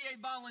or be a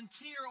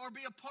volunteer or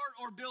be a part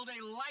or build a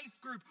life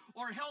group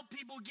or help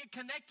people get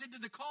connected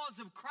to the cause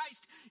of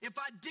Christ if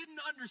I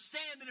didn't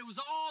understand that it was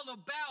all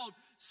about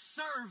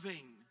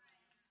serving?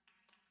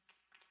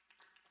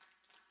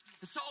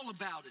 It's all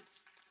about it.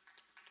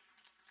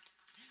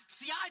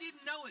 See, I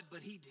didn't know it,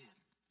 but he did.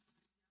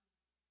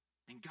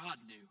 And God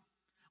knew.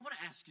 I want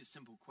to ask you a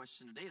simple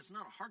question today. It's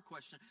not a hard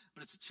question,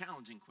 but it's a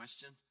challenging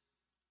question.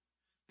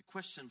 The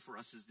question for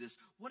us is this: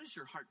 what is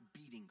your heart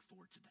beating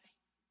for today?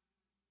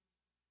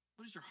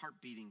 What is your heart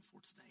beating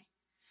for today?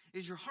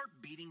 Is your heart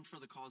beating for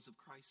the cause of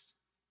Christ?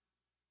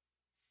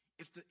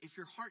 If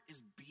your heart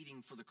is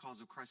beating for the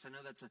cause of Christ, I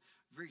know that's a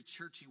very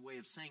churchy way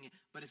of saying it,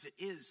 but if it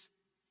is,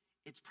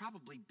 it's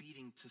probably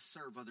beating to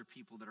serve other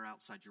people that are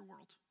outside your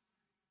world.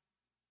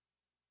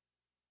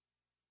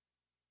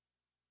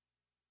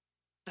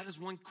 That is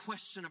one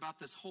question about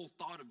this whole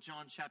thought of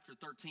John chapter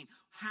 13.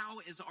 How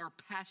is our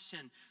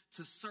passion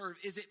to serve?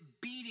 Is it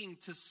beating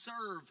to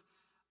serve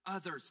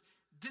others?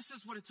 This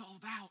is what it's all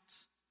about.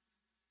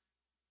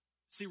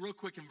 See, real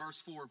quick in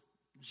verse 4,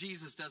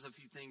 Jesus does a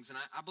few things, and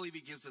I believe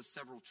he gives us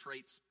several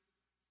traits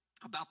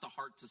about the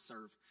heart to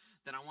serve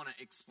that I want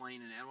to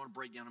explain, and I want to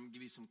break down. I'm going to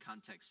give you some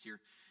context here.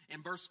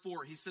 In verse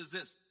 4, he says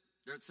this.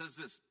 There it says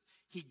this.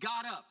 He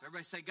got up.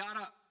 Everybody say, got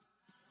up.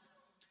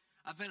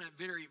 I find it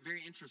very,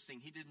 very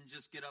interesting. He didn't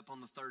just get up on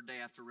the third day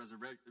after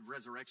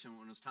resurrection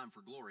when it was time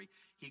for glory.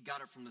 He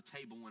got up from the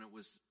table when it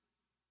was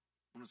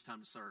time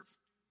to serve.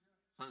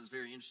 I find it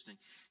very interesting.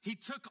 He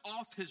took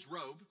off his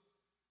robe,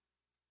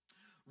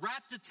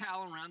 wrapped a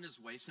towel around his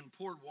waist, and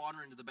poured water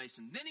into the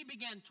basin. Then he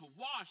began to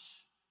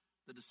wash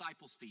the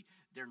disciples' feet.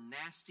 They're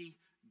nasty,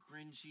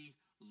 grungy,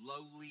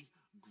 lowly,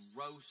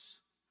 gross,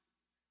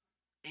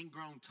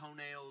 ingrown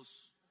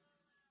toenails.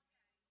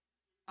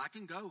 I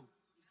can go.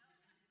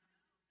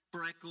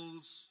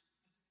 Freckles.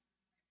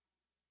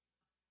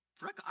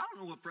 I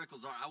don't know what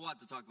freckles are. I will have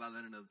to talk about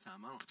that another time.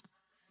 I don't.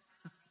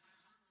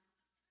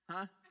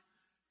 Huh?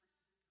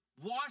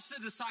 Wash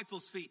the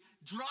disciples' feet,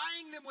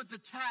 drying them with the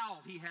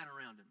towel he had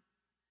around him.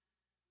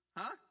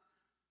 Huh?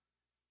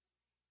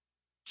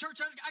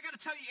 Church, I got to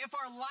tell you, if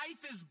our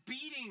life is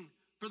beating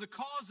for the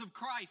cause of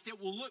Christ,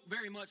 it will look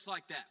very much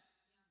like that.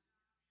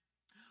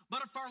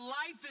 But if our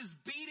life is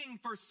beating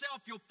for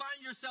self, you'll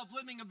find yourself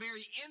living a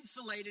very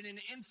insulated and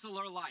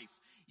insular life.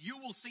 You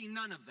will see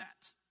none of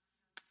that.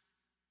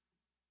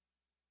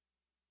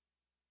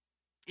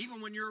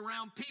 Even when you're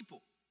around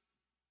people,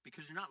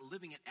 because you're not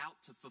living it out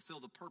to fulfill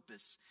the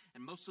purpose.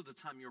 And most of the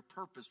time, your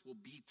purpose will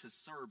be to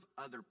serve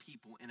other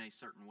people in a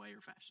certain way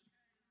or fashion.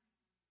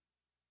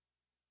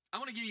 I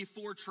want to give you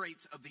 4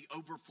 traits of the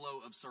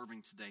overflow of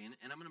serving today.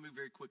 And I'm going to move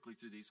very quickly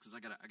through these because I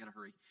gotta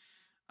hurry.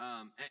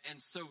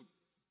 So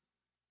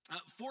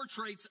 4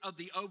 traits of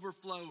the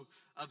overflow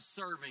of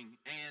serving.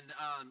 And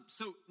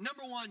so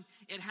number 1,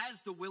 it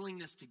has the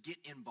willingness to get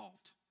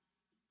involved.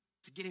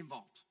 To get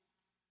involved.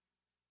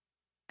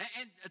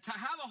 And to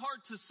have a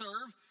heart to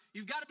serve,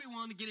 you've got to be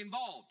willing to get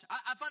involved.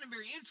 I find it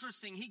very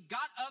interesting. He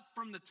got up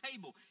from the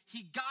table.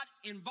 He got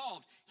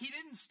involved. He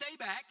didn't stay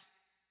back.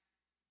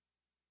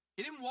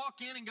 He didn't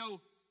walk in and go,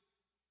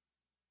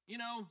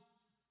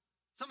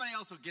 somebody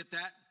else will get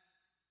that.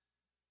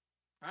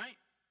 Right?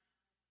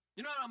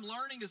 You know what I'm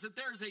learning is that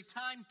there is a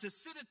time to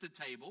sit at the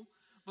table,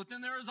 but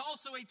then there is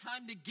also a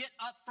time to get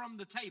up from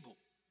the table.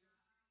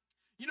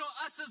 You know,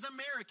 us as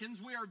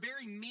Americans, we are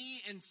very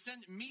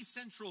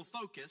me-central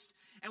focused,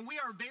 and we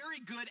are very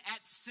good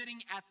at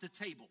sitting at the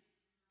table.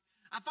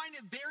 I find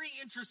it very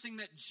interesting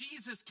that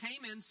Jesus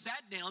came in,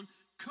 sat down,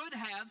 could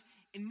have,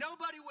 and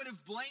nobody would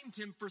have blamed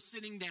him for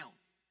sitting down,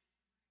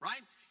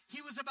 right?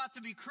 He was about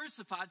to be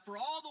crucified for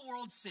all the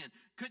world's sin.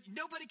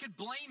 Nobody could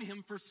blame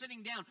him for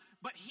sitting down,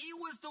 but he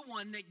was the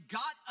one that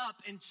got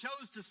up and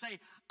chose to say,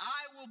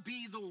 I will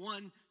be the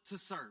one to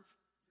serve.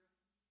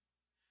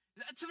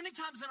 Too many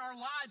times in our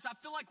lives, I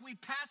feel like we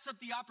pass up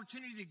the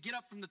opportunity to get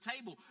up from the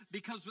table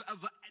because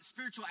of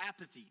spiritual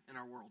apathy in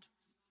our world.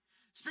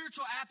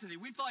 Spiritual apathy.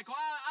 We feel like, well,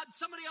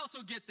 somebody else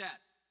will get that.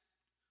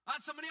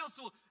 Somebody else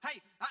will, hey,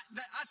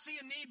 I see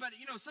a need, but,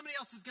 somebody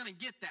else is going to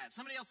get that.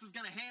 Somebody else is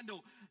going to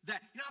handle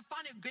that. I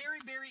find it very,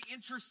 very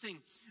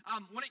interesting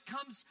when it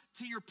comes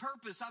to your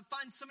purpose. I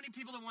find so many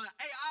people that want to,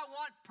 hey, I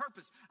want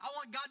purpose. I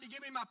want God to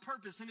give me my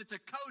purpose. And it's a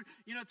code,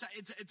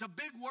 it's a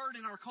big word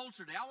in our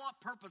culture today. I want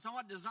purpose. I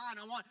want design.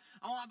 I want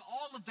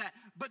all of that.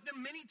 But then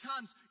many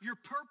times your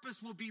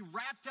purpose will be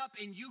wrapped up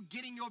in you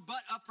getting your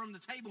butt up from the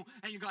table.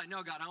 And you're like,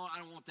 no, God,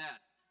 I don't want that.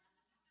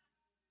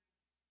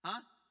 Huh?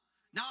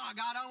 No,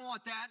 God, I don't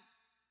want that.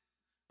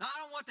 No, I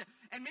don't want that.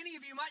 And many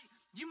of you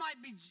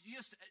might be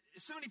just,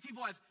 so many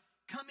people have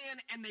come in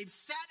and they've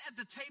sat at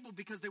the table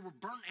because they were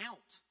burnt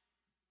out.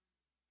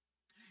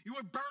 You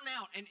were burnt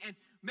out, and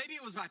maybe it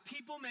was by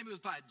people, maybe it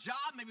was by a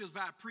job, maybe it was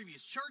by a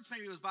previous church,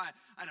 maybe it was by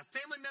a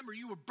family member.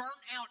 You were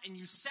burnt out, and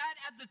you sat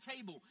at the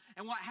table,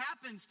 and what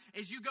happens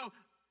is you go,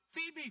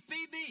 feed me,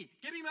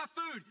 give me my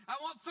food. I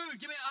want food.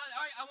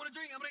 I want to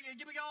drink.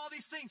 Give me all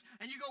these things.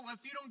 And you go, well,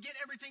 if you don't get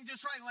everything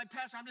just right, like,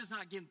 Pastor, I'm just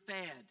not getting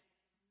fed.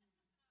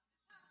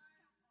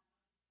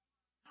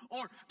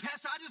 Or,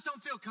 Pastor, I just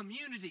don't feel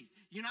community.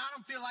 I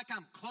don't feel like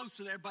I'm close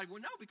with everybody.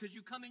 Well, no, because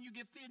you come in, you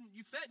get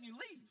fed, and you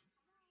leave.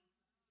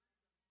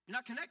 You're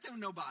not connecting with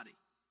nobody.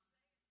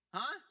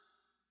 Huh?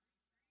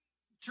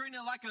 Treating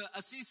it like a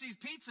CC's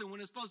pizza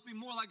when it's supposed to be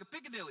more like a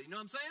Piccadilly. You know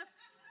what I'm saying?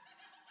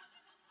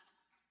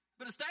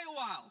 But stay a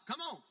while. Come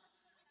on.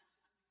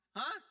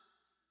 Huh?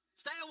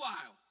 Stay a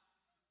while.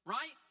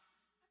 Right?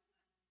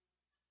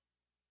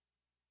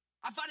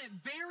 I find it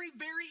very,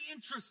 very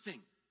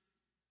interesting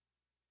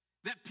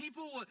that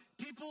people will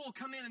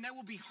come in and they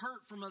will be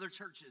hurt from other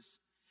churches.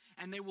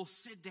 And they will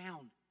sit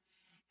down.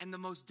 And the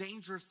most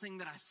dangerous thing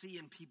that I see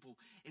in people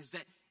is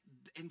that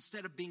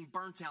instead of being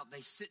burnt out,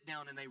 they sit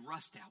down and they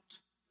rust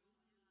out.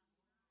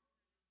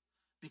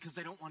 Because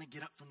they don't want to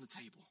get up from the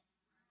table.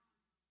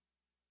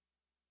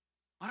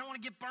 I don't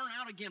want to get burnt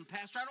out again,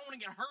 Pastor. I don't want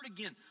to get hurt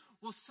again.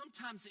 Well,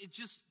 sometimes it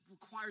just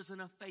requires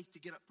enough faith to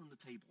get up from the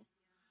table,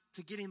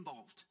 to get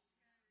involved,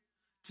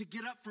 to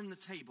get up from the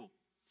table.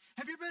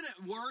 Have you been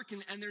at work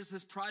and there's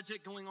this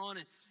project going on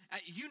and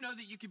you know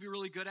that you could be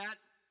really good at,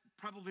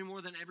 probably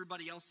more than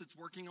everybody else that's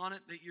working on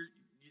it, that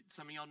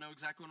some of y'all know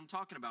exactly what I'm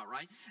talking about,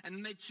 right? And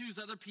then they choose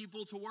other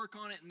people to work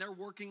on it, and they're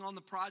working on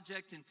the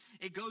project, and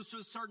it goes to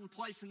a certain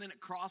place, and then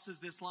it crosses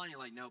this line. You're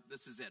like, nope,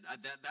 this is it.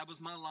 That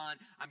was my line.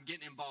 I'm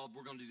getting involved.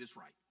 We're going to do this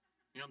right.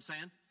 You know what I'm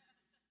saying?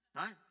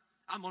 Right?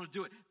 I'm going to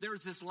do it.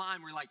 There's this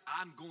line where you're like,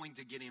 I'm going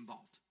to get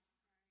involved.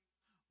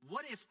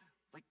 What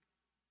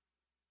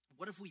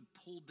if we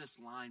pulled this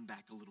line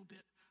back a little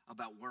bit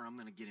about where I'm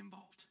going to get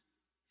involved?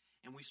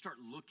 And we start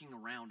looking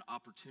around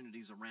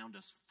opportunities around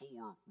us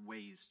for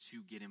ways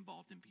to get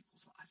involved in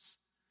people's lives.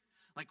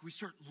 Like we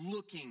start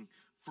looking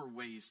for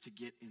ways to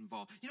get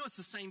involved. It's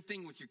the same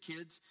thing with your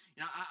kids.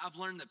 I've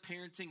learned that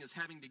parenting is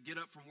having to get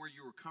up from where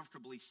you were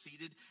comfortably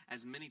seated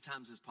as many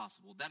times as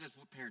possible. That is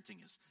what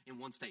parenting is in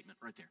one statement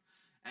right there.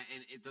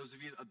 And those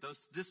of you,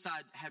 this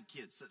side have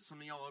kids.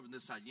 Some of y'all over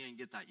this side, you ain't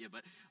get that yet.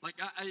 But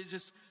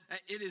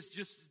it is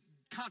just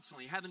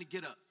constantly having to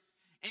get up.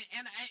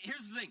 And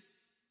here's the thing.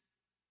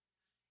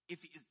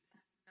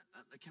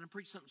 Can I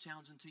preach something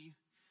challenging to you?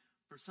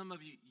 For some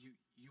of you,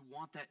 you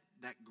want that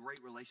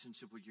great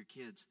relationship with your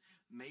kids.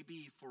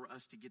 Maybe for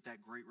us to get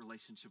that great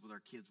relationship with our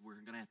kids, we're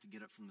going to have to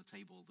get up from the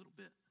table a little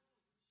bit.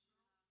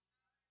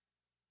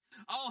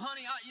 Oh,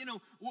 honey,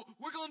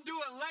 we're going to do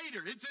it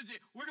later.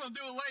 We're going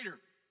to do it later.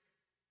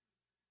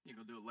 You're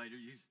going to do it later.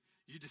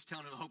 You just tell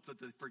them to hope that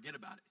they forget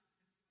about it.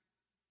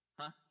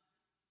 Huh?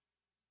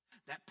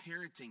 That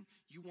parenting,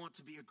 you want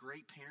to be a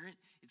great parent,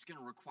 it's going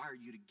to require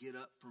you to get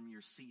up from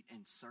your seat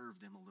and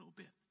serve them a little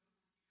bit.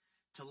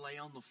 To lay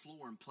on the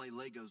floor and play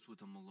Legos with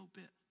them a little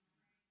bit.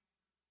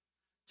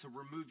 To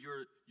remove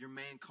your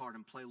man card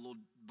and play a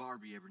little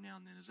Barbie every now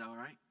and then. Is that all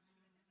right?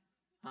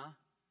 Huh?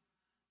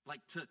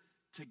 Like to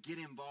get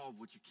involved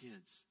with your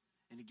kids.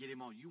 And to get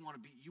him on. You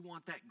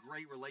want that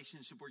great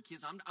relationship with your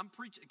kids. I'm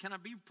preaching. Can I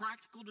be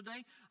practical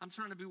today? I'm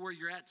trying to be where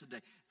you're at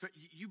today.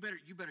 You better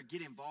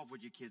get involved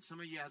with your kids. Some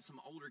of you have some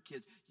older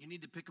kids. You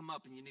need to pick them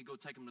up and you need to go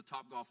take them to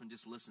Topgolf and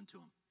just listen to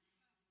them.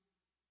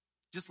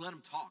 Just let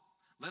them talk.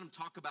 Let them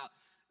talk about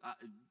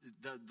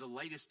the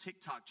latest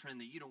TikTok trend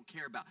that you don't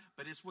care about.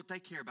 But it's what they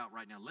care about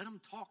right now. Let them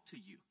talk to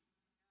you.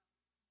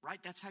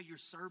 right? That's how you're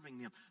serving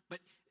them. But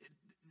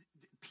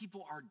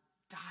people are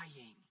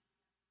dying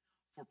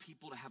for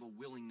people to have a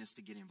willingness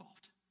to get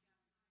involved.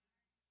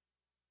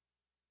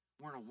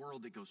 We're in a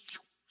world that goes shoo,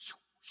 shoo,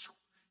 shoo,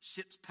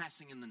 ships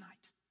passing in the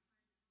night.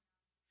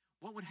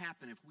 What would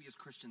happen if we as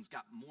Christians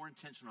got more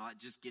intentional at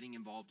just getting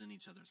involved in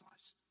each other's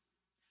lives?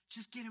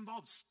 Just get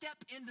involved.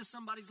 Step into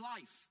somebody's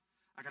life.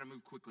 I got to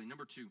move quickly.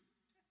 Number 2,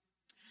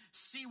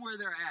 see where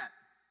they're at.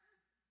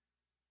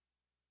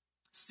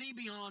 See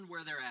beyond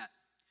where they're at.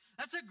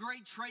 That's a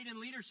great trait in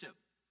leadership.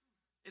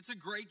 It's a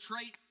great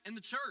trait in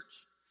the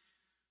church.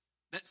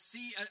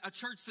 A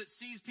church that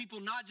sees people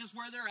not just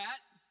where they're at,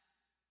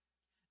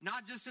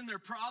 not just in their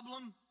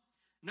problem,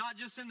 not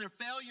just in their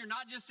failure,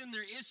 not just in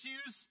their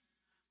issues,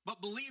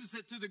 but believes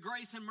that through the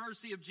grace and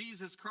mercy of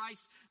Jesus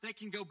Christ, they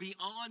can go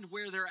beyond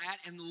where they're at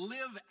and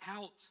live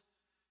out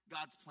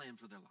God's plan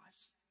for their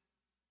lives.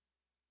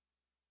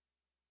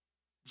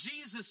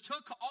 Jesus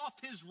took off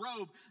his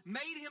robe,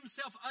 made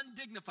himself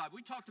undignified.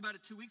 We talked about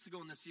it 2 weeks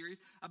ago in this series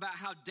about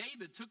how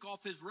David took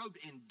off his robe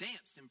and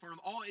danced in front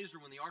of all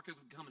Israel when the Ark of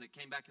the Covenant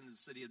came back into the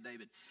city of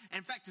David. And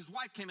in fact, his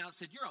wife came out and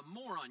said, "You're a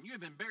moron. You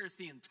have embarrassed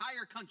the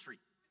entire country."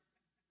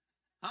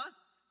 Huh?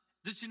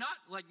 Did she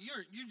not? Like,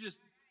 you just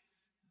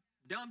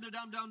dumb.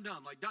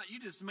 Like, you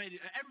just made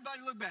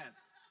everybody look bad.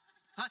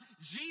 Huh?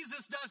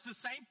 Jesus does the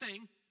same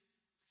thing,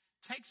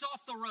 takes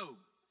off the robe,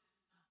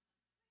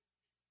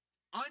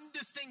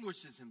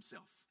 undistinguishes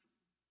himself,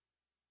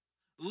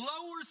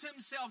 lowers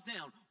himself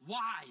down.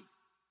 Why?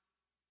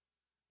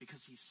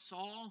 Because he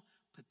saw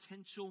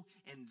potential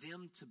in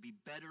them to be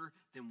better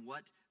than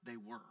what they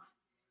were.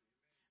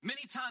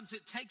 Many times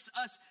it takes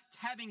us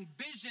having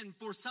vision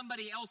for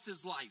somebody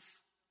else's life.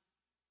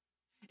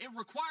 It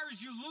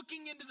requires you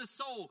looking into the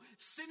soul,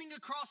 sitting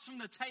across from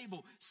the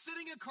table,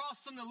 sitting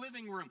across from the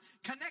living room,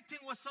 connecting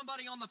with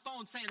somebody on the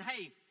phone saying,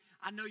 "Hey,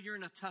 I know you're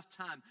in a tough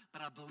time,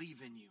 but I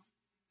believe in you.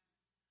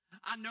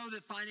 I know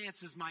that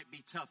finances might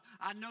be tough.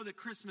 I know that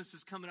Christmas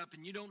is coming up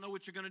and you don't know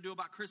what you're going to do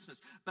about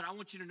Christmas, but I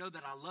want you to know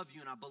that I love you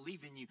and I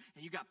believe in you,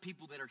 and you got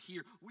people that are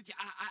here with you.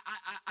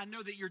 I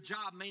know that your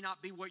job may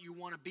not be what you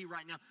want to be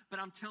right now, but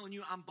I'm telling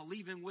you, I'm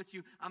believing with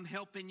you. I'm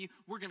helping you.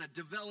 We're going to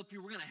develop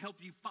you. We're going to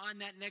help you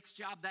find that next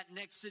job, that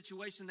next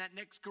situation, that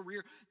next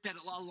career that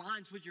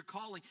aligns with your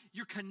calling."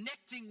 You're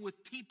connecting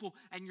with people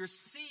and you're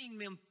seeing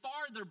them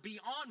farther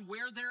beyond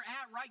where they're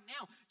at right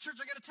now. Church,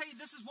 I got to tell you,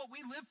 this is what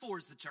we live for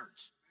as the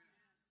church.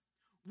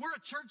 We're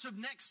a church of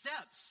next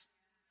steps.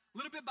 A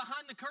little bit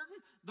behind the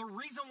curtain, the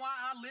reason why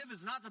I live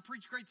is not to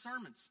preach great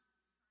sermons.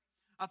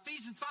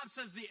 Ephesians 5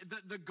 says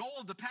the goal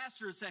of the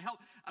pastor is to help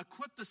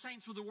equip the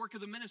saints with the work of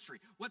the ministry.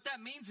 What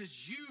that means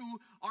is you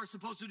are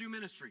supposed to do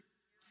ministry.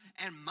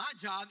 And my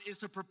job is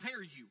to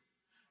prepare you.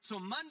 So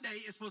Monday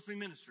is supposed to be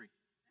ministry.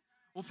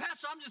 "Well,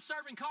 Pastor, I'm just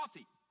serving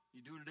coffee."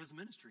 You're doing it as a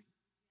ministry.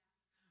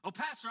 "Oh,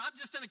 Pastor, I'm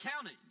just an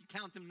accountant." You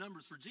count them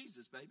numbers for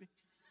Jesus, baby.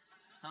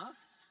 Huh?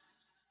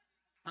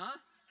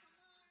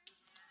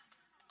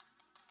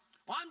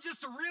 "Well, I'm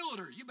just a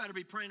realtor." You better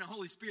be praying the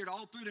Holy Spirit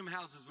all through them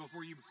houses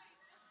before you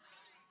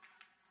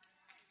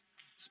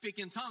speak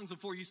in tongues,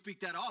 before you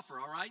speak that offer,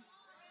 all right?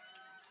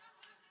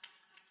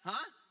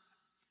 Huh?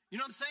 You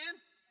know what I'm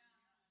saying?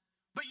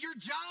 But your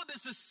job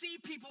is to see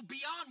people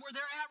beyond where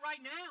they're at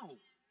right now.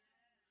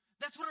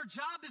 That's what our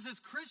job is as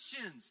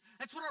Christians.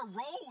 That's what our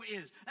role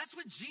is. That's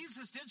what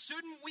Jesus did.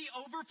 Shouldn't we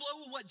overflow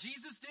with what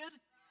Jesus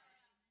did?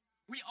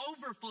 We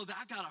overflow that.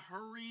 I got to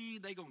hurry.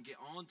 They're going to get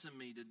on to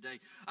me today.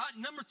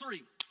 Number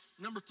three.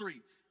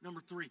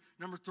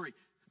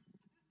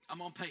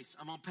 I'm on pace.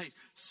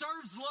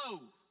 Serves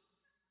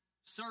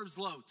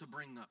low to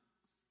bring up.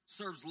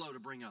 Serves low to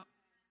bring up.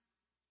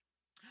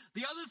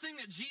 The other thing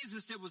that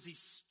Jesus did was he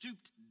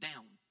stooped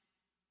down.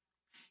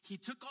 He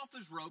took off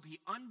his robe. He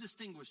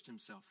undistinguished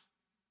himself.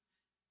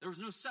 There was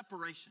no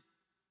separation.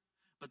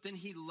 But then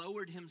he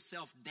lowered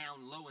himself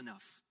down low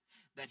enough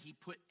that he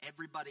put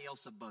everybody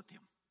else above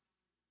him.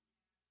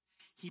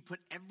 He put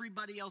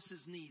everybody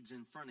else's needs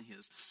in front of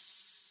his.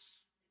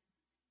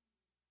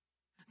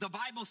 The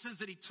Bible says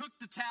that he took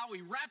the towel,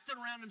 he wrapped it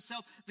around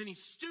himself, then he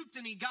stooped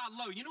and he got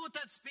low. You know what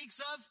that speaks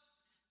of?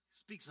 It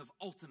speaks of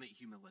ultimate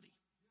humility.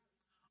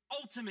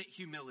 Ultimate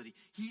humility.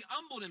 He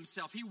humbled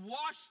himself. He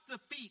washed the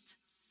feet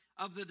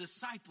of the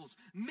disciples.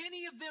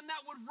 Many of them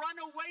that would run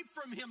away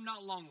from him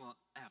not long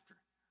after.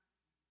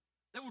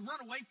 They would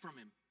run away from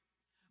him.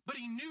 But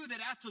he knew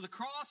that after the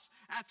cross,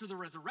 after the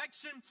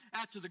resurrection,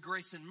 after the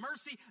grace and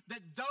mercy,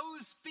 that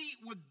those feet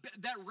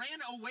that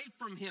ran away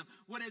from him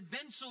would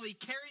eventually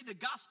carry the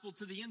gospel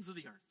to the ends of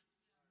the earth.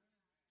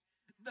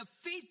 The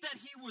feet that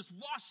he was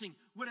washing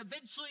would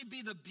eventually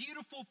be the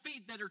beautiful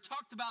feet that are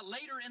talked about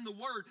later in the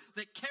word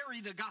that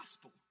carry the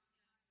gospel.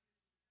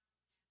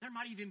 There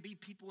might even be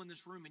people in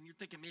this room and you're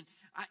thinking, man,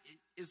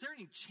 is there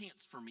any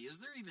chance for me? Is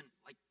there even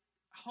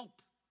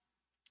hope?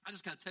 I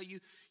just got to tell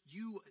you,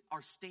 you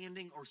are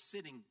standing or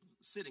sitting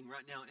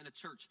right now in a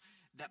church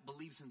that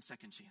believes in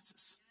second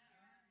chances.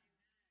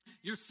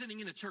 You're sitting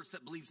in a church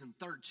that believes in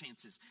third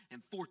chances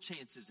and fourth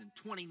chances and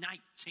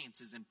 29th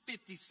chances and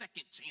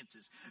 52nd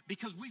chances,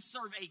 because we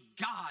serve a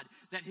God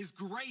that his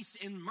grace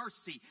and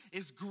mercy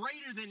is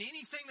greater than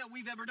anything that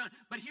we've ever done.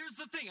 But here's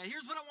the thing.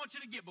 Here's what I want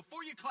you to get.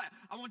 Before you clap,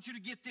 I want you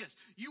to get this.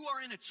 You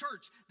are in a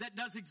church that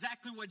does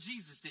exactly what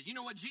Jesus did. You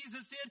know what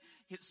Jesus did?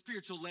 His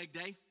spiritual leg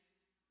day.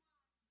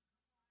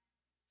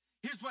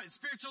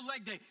 Spiritual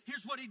leg day.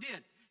 Here's what he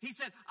did. He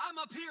said, I'm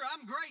up here.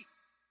 I'm great.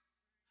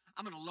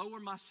 I'm going to lower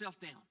myself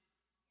down.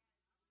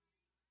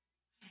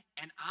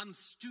 And I'm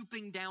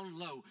stooping down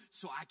low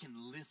so I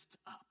can lift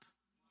up.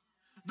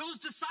 Those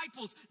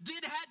disciples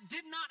did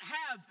not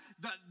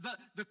have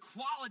the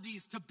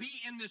qualities to be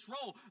in this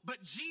role,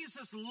 but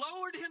Jesus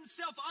lowered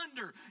himself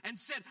under and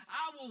said,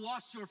 I will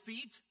wash your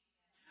feet,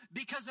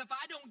 because if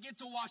I don't get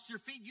to wash your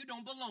feet, you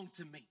don't belong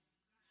to me.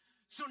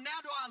 So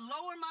now do I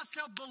lower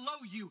myself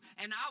below you,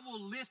 and I will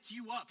lift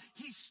you up.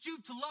 He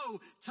stooped low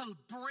to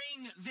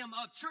bring them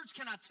up. Church,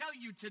 can I tell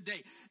you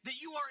today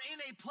that you are in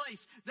a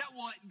place that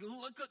will,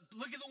 look at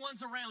the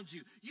ones around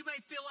you. You may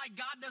feel like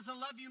God doesn't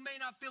love you. You may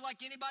not feel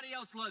like anybody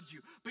else loves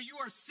you. But you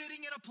are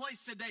sitting in a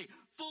place today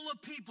full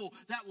of people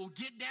that will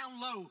get down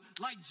low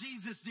like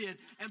Jesus did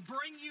and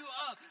bring you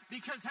up,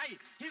 because, hey,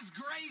 his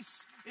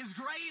grace is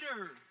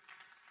greater.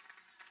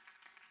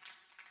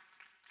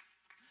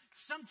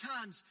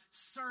 Sometimes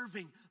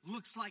serving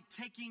looks like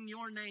taking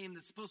your name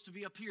that's supposed to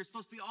be up here. It's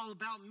supposed to be all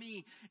about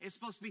me. It's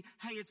supposed to be,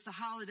 hey, it's the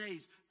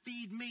holidays.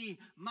 Feed me,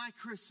 my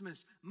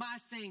Christmas, my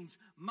things,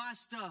 my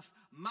stuff,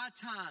 my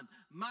time,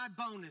 my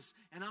bonus.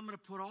 And I'm going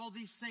to put all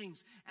these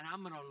things and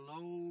I'm going to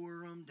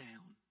lower them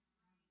down.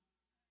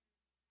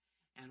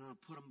 And I'm going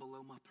to put them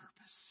below my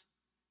purpose.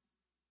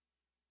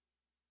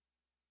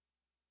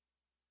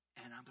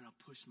 And I'm going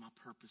to push my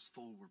purpose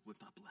forward with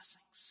my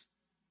blessings.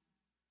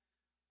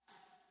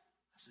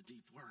 That's a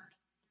deep word.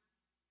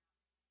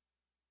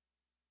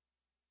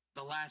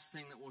 The last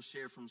thing that we'll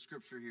share from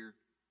Scripture here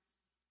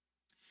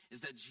is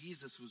that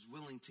Jesus was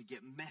willing to get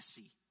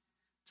messy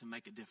to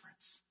make a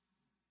difference.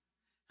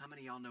 How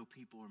many of y'all know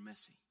people are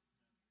messy?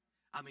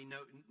 I mean, no,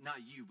 not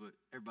you, but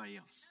everybody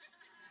else.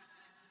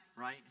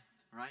 Right?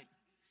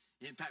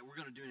 In fact, we're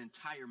going to do an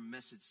entire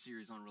message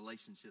series on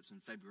relationships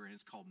in February, and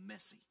it's called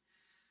Messy.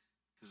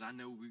 Because I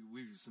know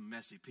we're some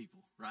messy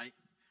people, right?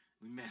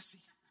 We're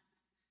messy.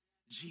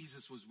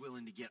 Jesus was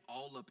willing to get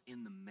all up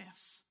in the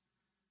mess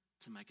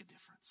to make a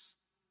difference.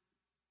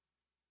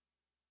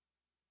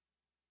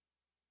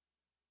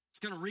 It's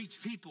going to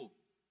reach people.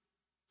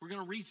 We're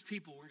going to reach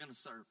people. We're going to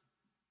serve.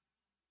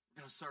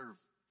 We're going to serve.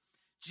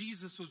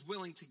 Jesus was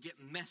willing to get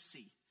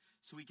messy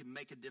so he can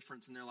make a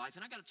difference in their life.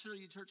 And I got to tell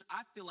you, church,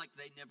 I feel like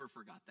they never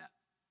forgot that.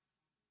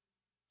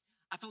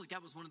 I feel like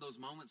that was one of those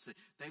moments that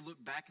they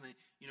look back and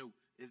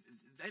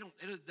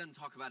it doesn't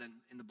talk about it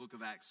in the book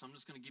of Acts. So I'm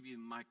just going to give you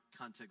my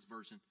context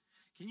version.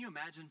 Can you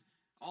imagine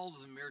all of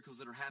the miracles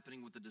that are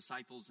happening with the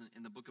disciples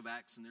in the book of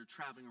Acts, and they're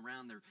traveling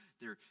around,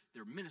 they're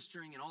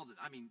ministering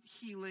and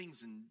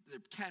healings, and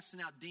they're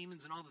casting out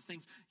demons and all the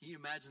things. Can you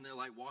imagine they're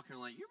like walking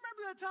like, you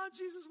remember that time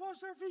Jesus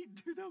washed our feet?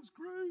 Dude, that was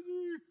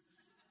crazy.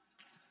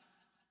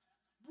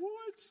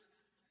 What?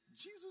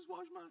 Jesus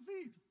washed my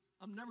feet.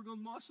 I'm never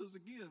going to wash those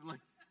again. Like,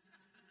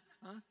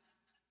 huh?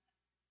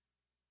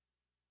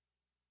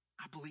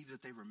 I believe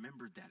that they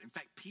remembered that. In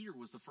fact, Peter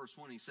was the first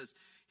one. He says,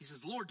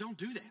 Lord, don't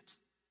do that.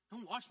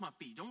 Don't wash my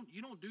feet.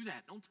 You don't do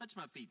that. Don't touch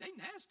my feet. They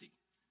nasty.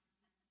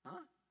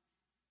 Huh?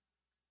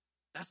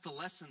 That's the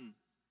lesson.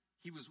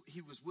 He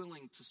was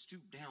willing to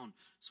stoop down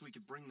so he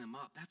could bring them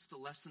up. That's the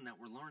lesson that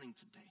we're learning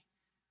today.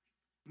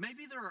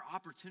 Maybe there are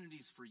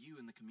opportunities for you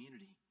in the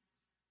community.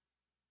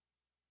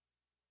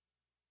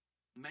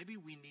 Maybe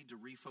we need to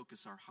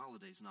refocus our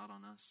holidays not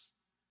on us.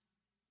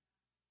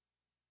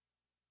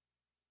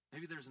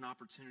 Maybe there's an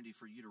opportunity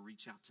for you to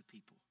reach out to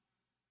people.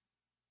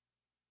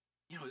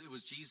 You know, it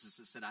was Jesus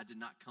that said, I did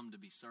not come to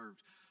be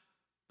served,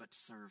 but to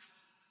serve.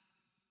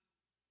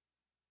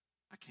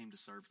 I came to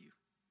serve you.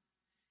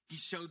 He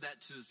showed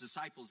that to his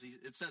disciples.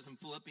 It says in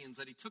Philippians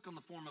that he took on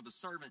the form of a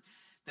servant,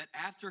 that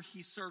after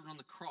he served on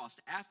the cross,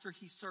 after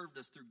he served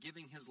us through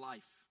giving his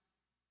life,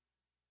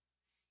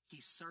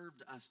 he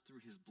served us through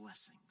his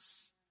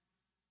blessings.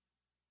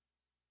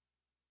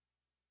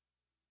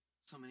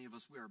 So many of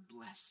us, we are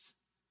blessed.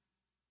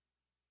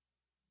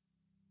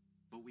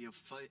 But we have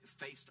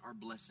faced our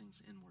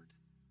blessings inward.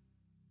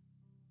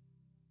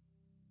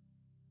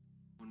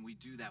 When we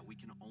do that, we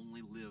can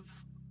only live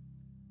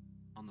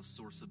on the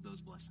source of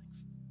those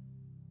blessings.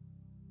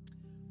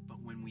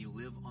 But when we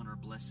live on our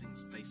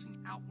blessings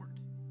facing outward,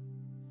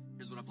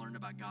 here's what I've learned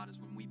about God is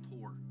when we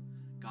pour,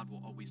 God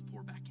will always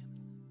pour back in.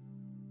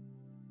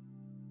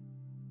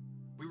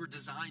 We were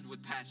designed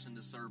with passion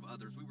to serve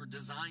others. We were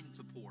designed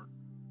to pour.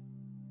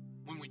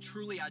 When we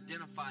truly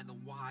identify the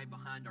why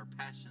behind our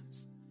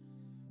passions,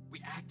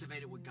 we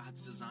activate it with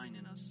God's design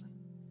in us.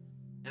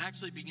 And it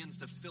actually begins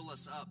to fill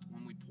us up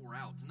when we pour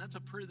out. And that's a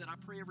prayer that I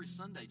pray every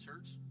Sunday,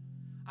 church.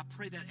 I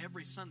pray that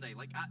every Sunday.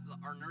 Like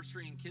our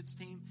nursery and kids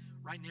team,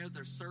 right now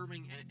they're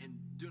serving and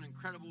doing an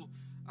incredible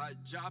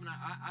job. And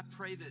I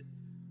pray that,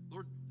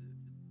 Lord,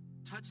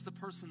 Touch the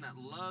person that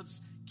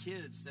loves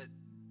kids, that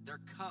their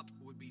cup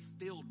would be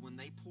filled when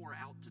they pour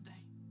out today.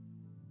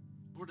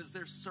 Lord, as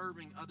they're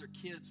serving other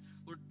kids,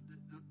 Lord,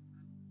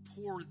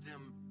 pour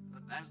them,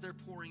 as they're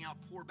pouring out,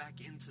 pour back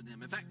into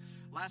them. In fact,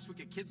 last week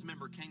a kids team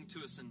member came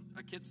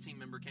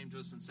to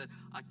us and said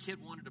a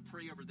kid wanted to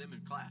pray over them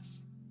in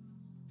class.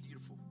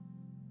 Beautiful.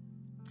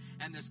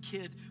 And this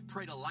kid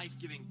prayed a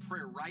life-giving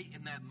prayer right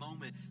in that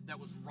moment that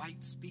was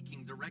right,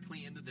 speaking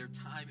directly into their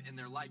time and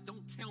their life.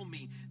 Don't tell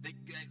me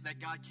that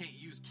God can't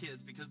use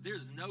kids, because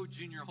there's no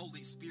junior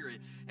Holy Spirit.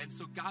 And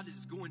so God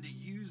is going to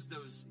use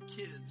those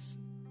kids.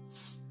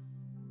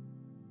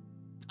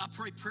 I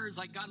pray prayers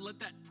like, God, let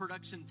that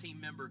production team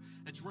member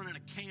that's running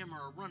a camera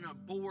or running a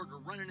board or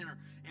running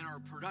in our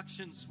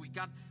production suite,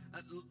 God,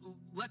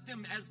 let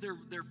them, as they're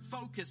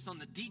focused on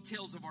the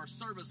details of our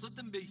service, let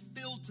them be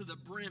filled to the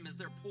brim as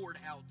they're poured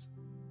out.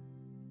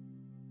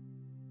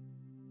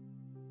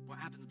 What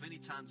happens many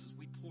times is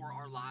we pour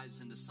our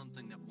lives into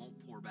something that won't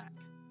pour back.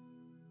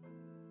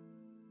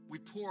 We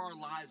pour our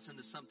lives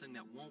into something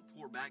that won't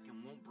pour back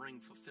and won't bring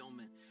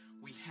fulfillment.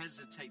 We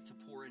hesitate to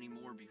pour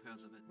anymore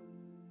because of it.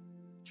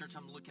 Church,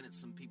 I'm looking at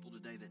some people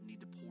today that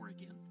need to pour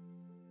again.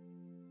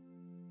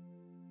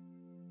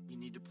 You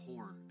need to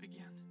pour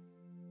again.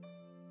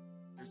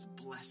 There's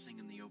blessing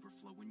in the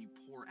overflow. When you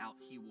pour out,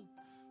 he will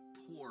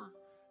pour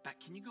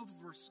back. Can you go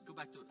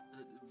back to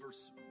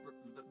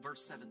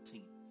verse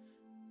 17?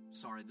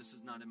 Sorry, this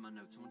is not in my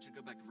notes. I want you to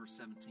go back to verse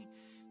 17.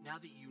 Now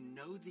that you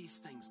know these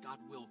things, God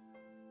will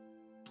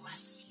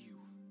bless you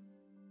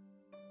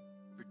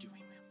for doing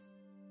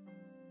them.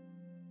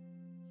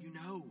 You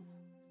know.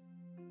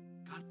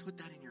 God put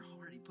that in your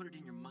heart. He put it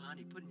in your mind.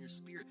 He put it in your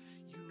spirit.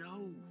 You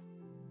know.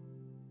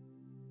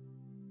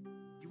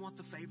 You want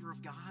the favor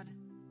of God?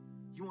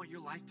 You want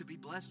your life to be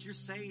blessed? You're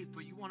saved,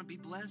 but you want to be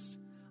blessed?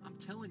 I'm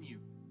telling you,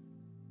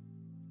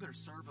 you better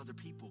serve other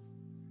people.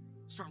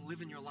 Start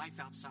living your life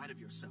outside of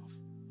yourself.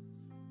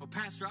 Well,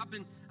 Pastor,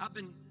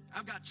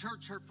 I've got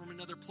church hurt from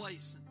another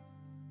place.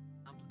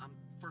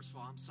 First of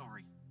all, I'm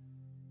sorry.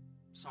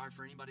 I'm sorry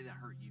for anybody that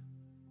hurt you.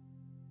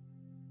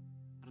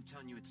 But I'm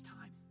telling you, it's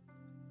time.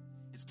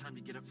 It's time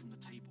to get up from the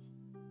table.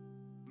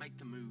 Make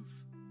the move.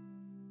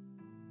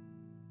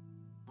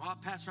 Well,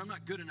 Pastor, I'm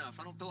not good enough.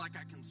 I don't feel like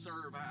I can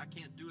serve. I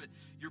can't do it.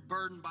 You're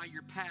burdened by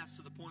your past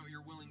to the point where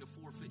you're willing to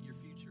forfeit your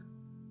future.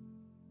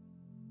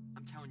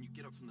 I'm telling you,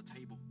 get up from the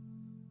table.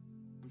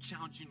 I'm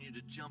challenging you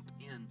to jump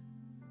in.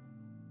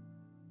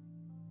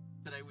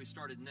 Today we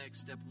started next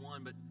step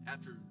 1, but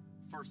after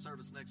first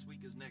service next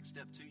week is next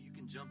step 2. You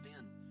can jump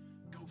in.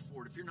 Go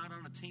for it. If you're not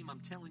on a team,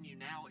 I'm telling you,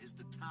 now is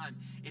the time.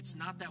 It's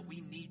not that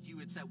we need you,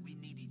 it's that we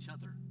need each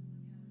other.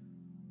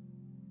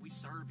 We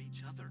serve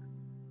each other.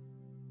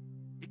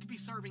 It could be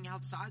serving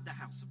outside the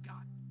house of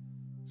God.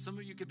 Some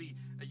of you could be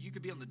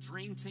on the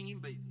dream team,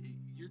 but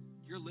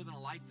you're living a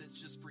life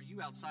that's just for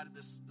you outside of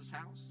this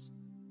house.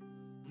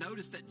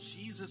 Notice that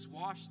Jesus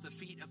washed the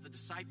feet of the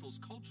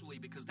disciples culturally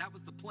because that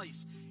was the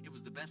place. It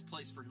was the best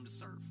place for him to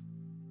serve.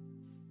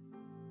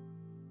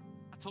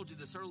 I told you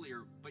this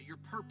earlier, but your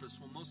purpose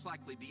will most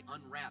likely be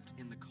unwrapped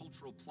in the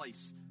cultural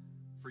place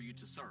for you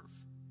to serve.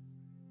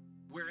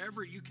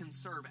 Wherever you can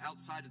serve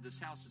outside of this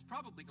house is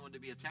probably going to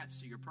be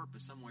attached to your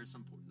purpose some way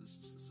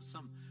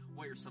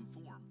or some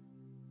form.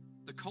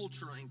 The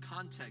culture and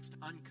context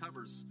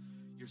uncovers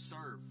your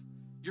serve.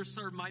 Your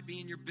serve might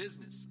be in your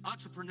business.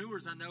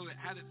 Entrepreneurs, I know,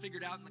 have it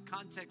figured out in the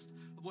context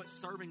of what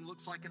serving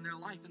looks like in their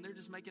life, and they're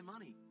just making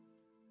money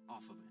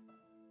off of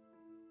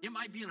it. It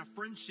might be in a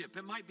friendship.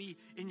 It might be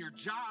in your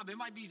job. It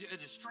might be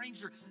at a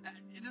stranger.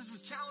 This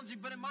is challenging,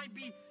 but it might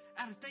be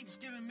at a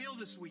Thanksgiving meal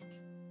this week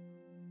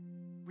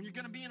when you're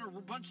going to be in a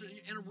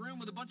room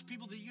with a bunch of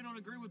people that you don't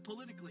agree with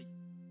politically.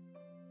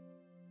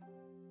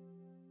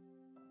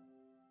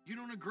 You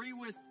don't agree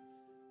with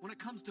when it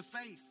comes to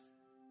faith.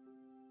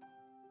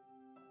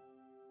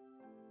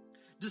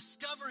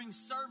 Discovering,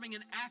 serving,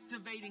 and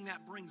activating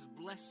that brings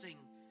blessing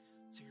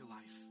to your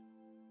life.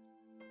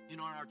 You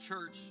know, in our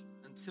church,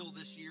 until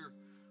this year,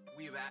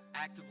 we have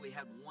actively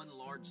had one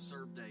large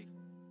serve day.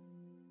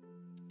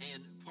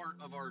 And part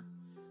of our,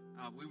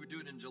 we would do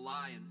it in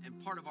July,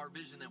 and part of our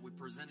vision that we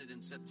presented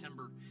in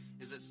September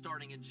is that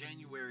starting in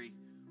January,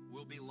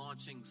 we'll be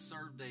launching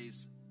serve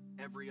days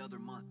every other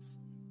month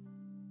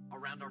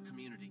around our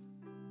community.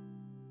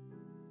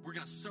 We're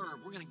going to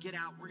serve. We're going to get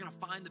out. We're going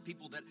to find the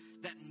people that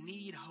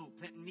need hope,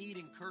 that need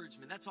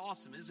encouragement. That's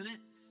awesome, isn't it?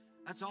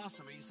 That's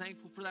awesome. Are you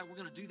thankful for that? We're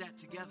going to do that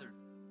together.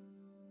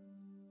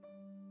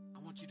 I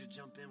want you to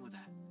jump in with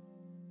that.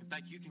 In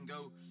fact, you can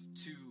go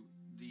to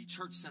the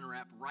Church Center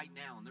app right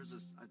now, and there's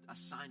a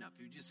sign up.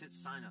 You just hit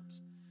sign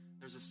ups.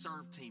 There's a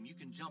serve team. You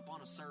can jump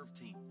on a serve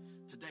team.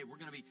 Today, we're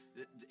going to be,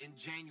 in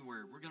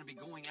January, we're going to be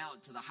going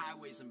out to the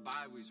highways and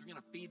byways. We're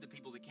going to feed the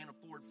people that can't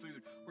afford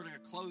food. We're going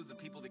to clothe the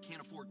people that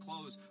can't afford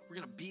clothes. We're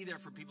going to be there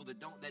for people that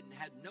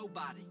had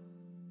nobody.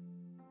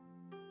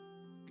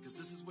 Because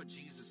this is what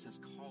Jesus has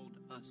called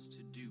us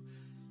to do.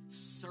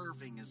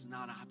 Serving is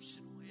not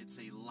optional. It's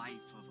a life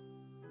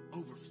of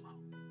overflow.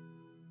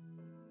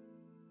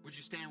 Would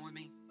you stand with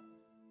me?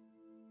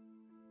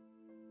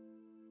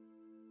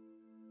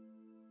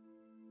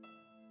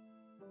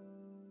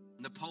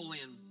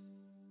 Napoleon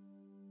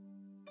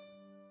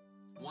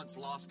once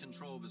lost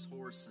control of his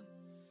horse,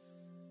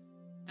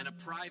 and a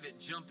private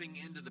jumping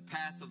into the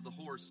path of the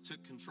horse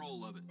took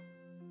control of it.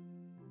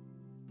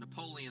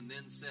 Napoleon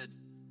then said,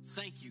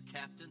 "Thank you,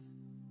 Captain."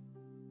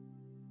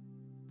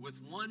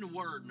 With one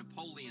word,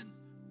 Napoleon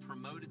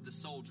promoted the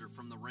soldier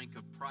from the rank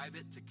of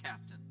private to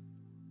captain.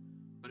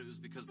 But it was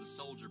because the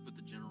soldier put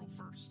the general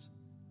first.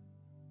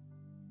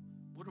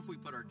 What if we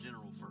put our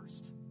general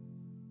first?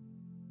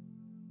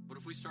 What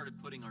if we started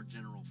putting our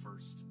general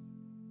first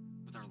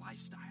with our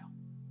lifestyle,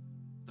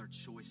 with our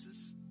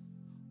choices,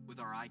 with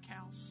our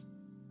iCals?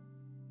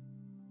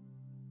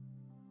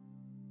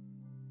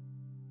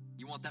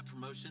 You want that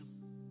promotion?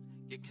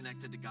 Get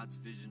connected to God's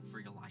vision for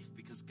your life,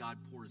 because God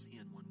pours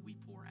in when we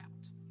pour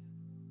out.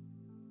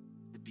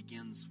 It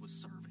begins with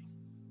serving.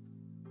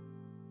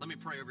 Let me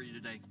pray over you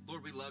today.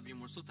 Lord, we love you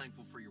and we're so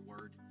thankful for your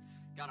word.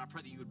 God, I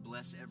pray that you would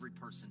bless every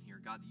person here.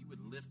 God, that you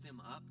would lift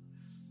them up.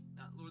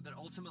 Lord, that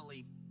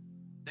ultimately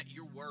that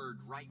your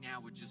word right now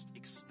would just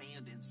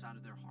expand inside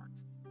of their heart.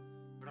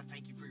 Lord, I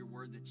thank you for your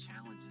word that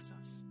challenges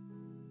us.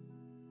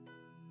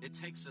 It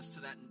takes us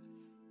to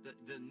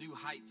the new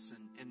heights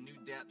and new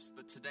depths.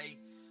 But today,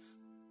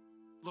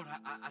 Lord,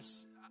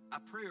 I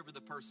pray over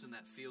the person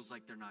that feels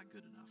like they're not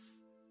good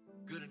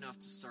enough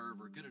to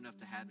serve or good enough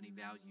to have any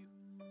value.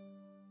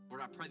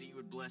 Lord, I pray that you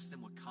would bless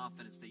them with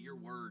confidence that your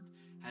word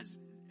has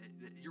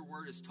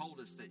told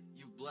us that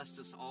you've blessed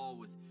us all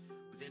with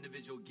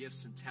individual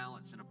gifts and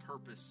talents and a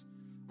purpose.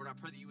 Lord, I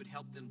pray that you would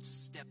help them to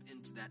step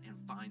into that and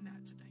find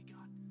that today,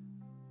 God.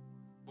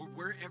 Lord,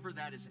 wherever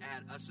that is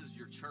at, us as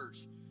your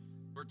church,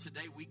 Lord,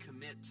 today we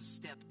commit to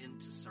step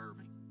into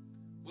serving.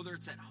 Whether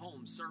it's at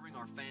home, serving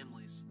our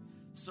families,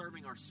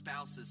 serving our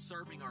spouses,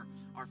 serving our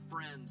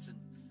friends, and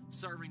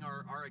serving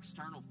our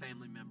external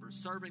family members,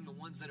 serving the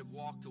ones that have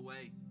walked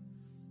away.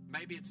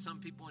 Maybe it's some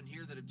people in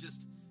here that have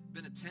just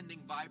been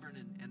attending Vibrant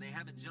and they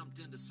haven't jumped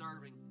into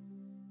serving.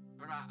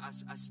 Lord,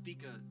 I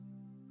speak a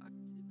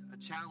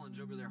challenge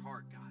over their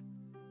heart, God.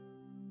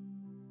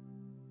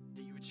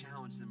 That you would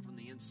challenge them from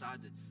the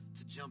inside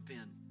to jump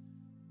in.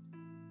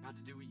 God,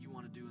 to do what you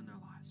want to do in their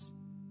lives.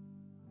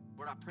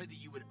 Lord, I pray that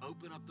you would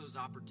open up those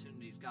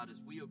opportunities, God,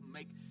 as we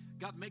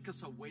make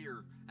us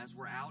aware as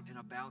we're out and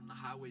about in the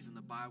highways and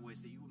the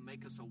byways, that you would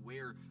make us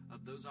aware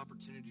of those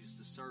opportunities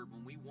to serve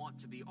when we want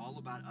to be all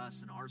about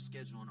us and our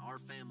schedule and our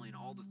family and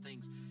all the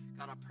things.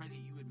 God, I pray that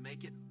you would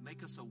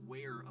make us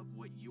aware of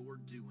what you're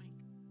doing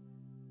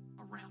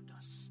around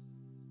us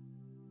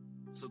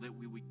so that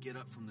we would get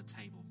up from the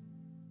table,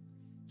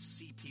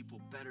 see people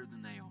better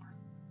than they are,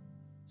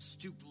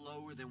 stoop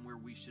lower than where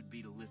we should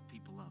be to lift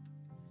people up,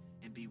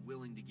 and be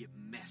willing to get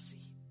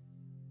messy,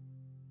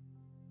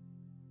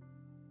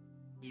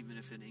 even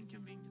if it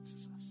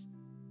inconveniences us.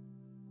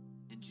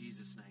 In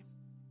Jesus' name,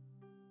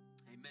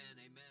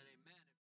 amen.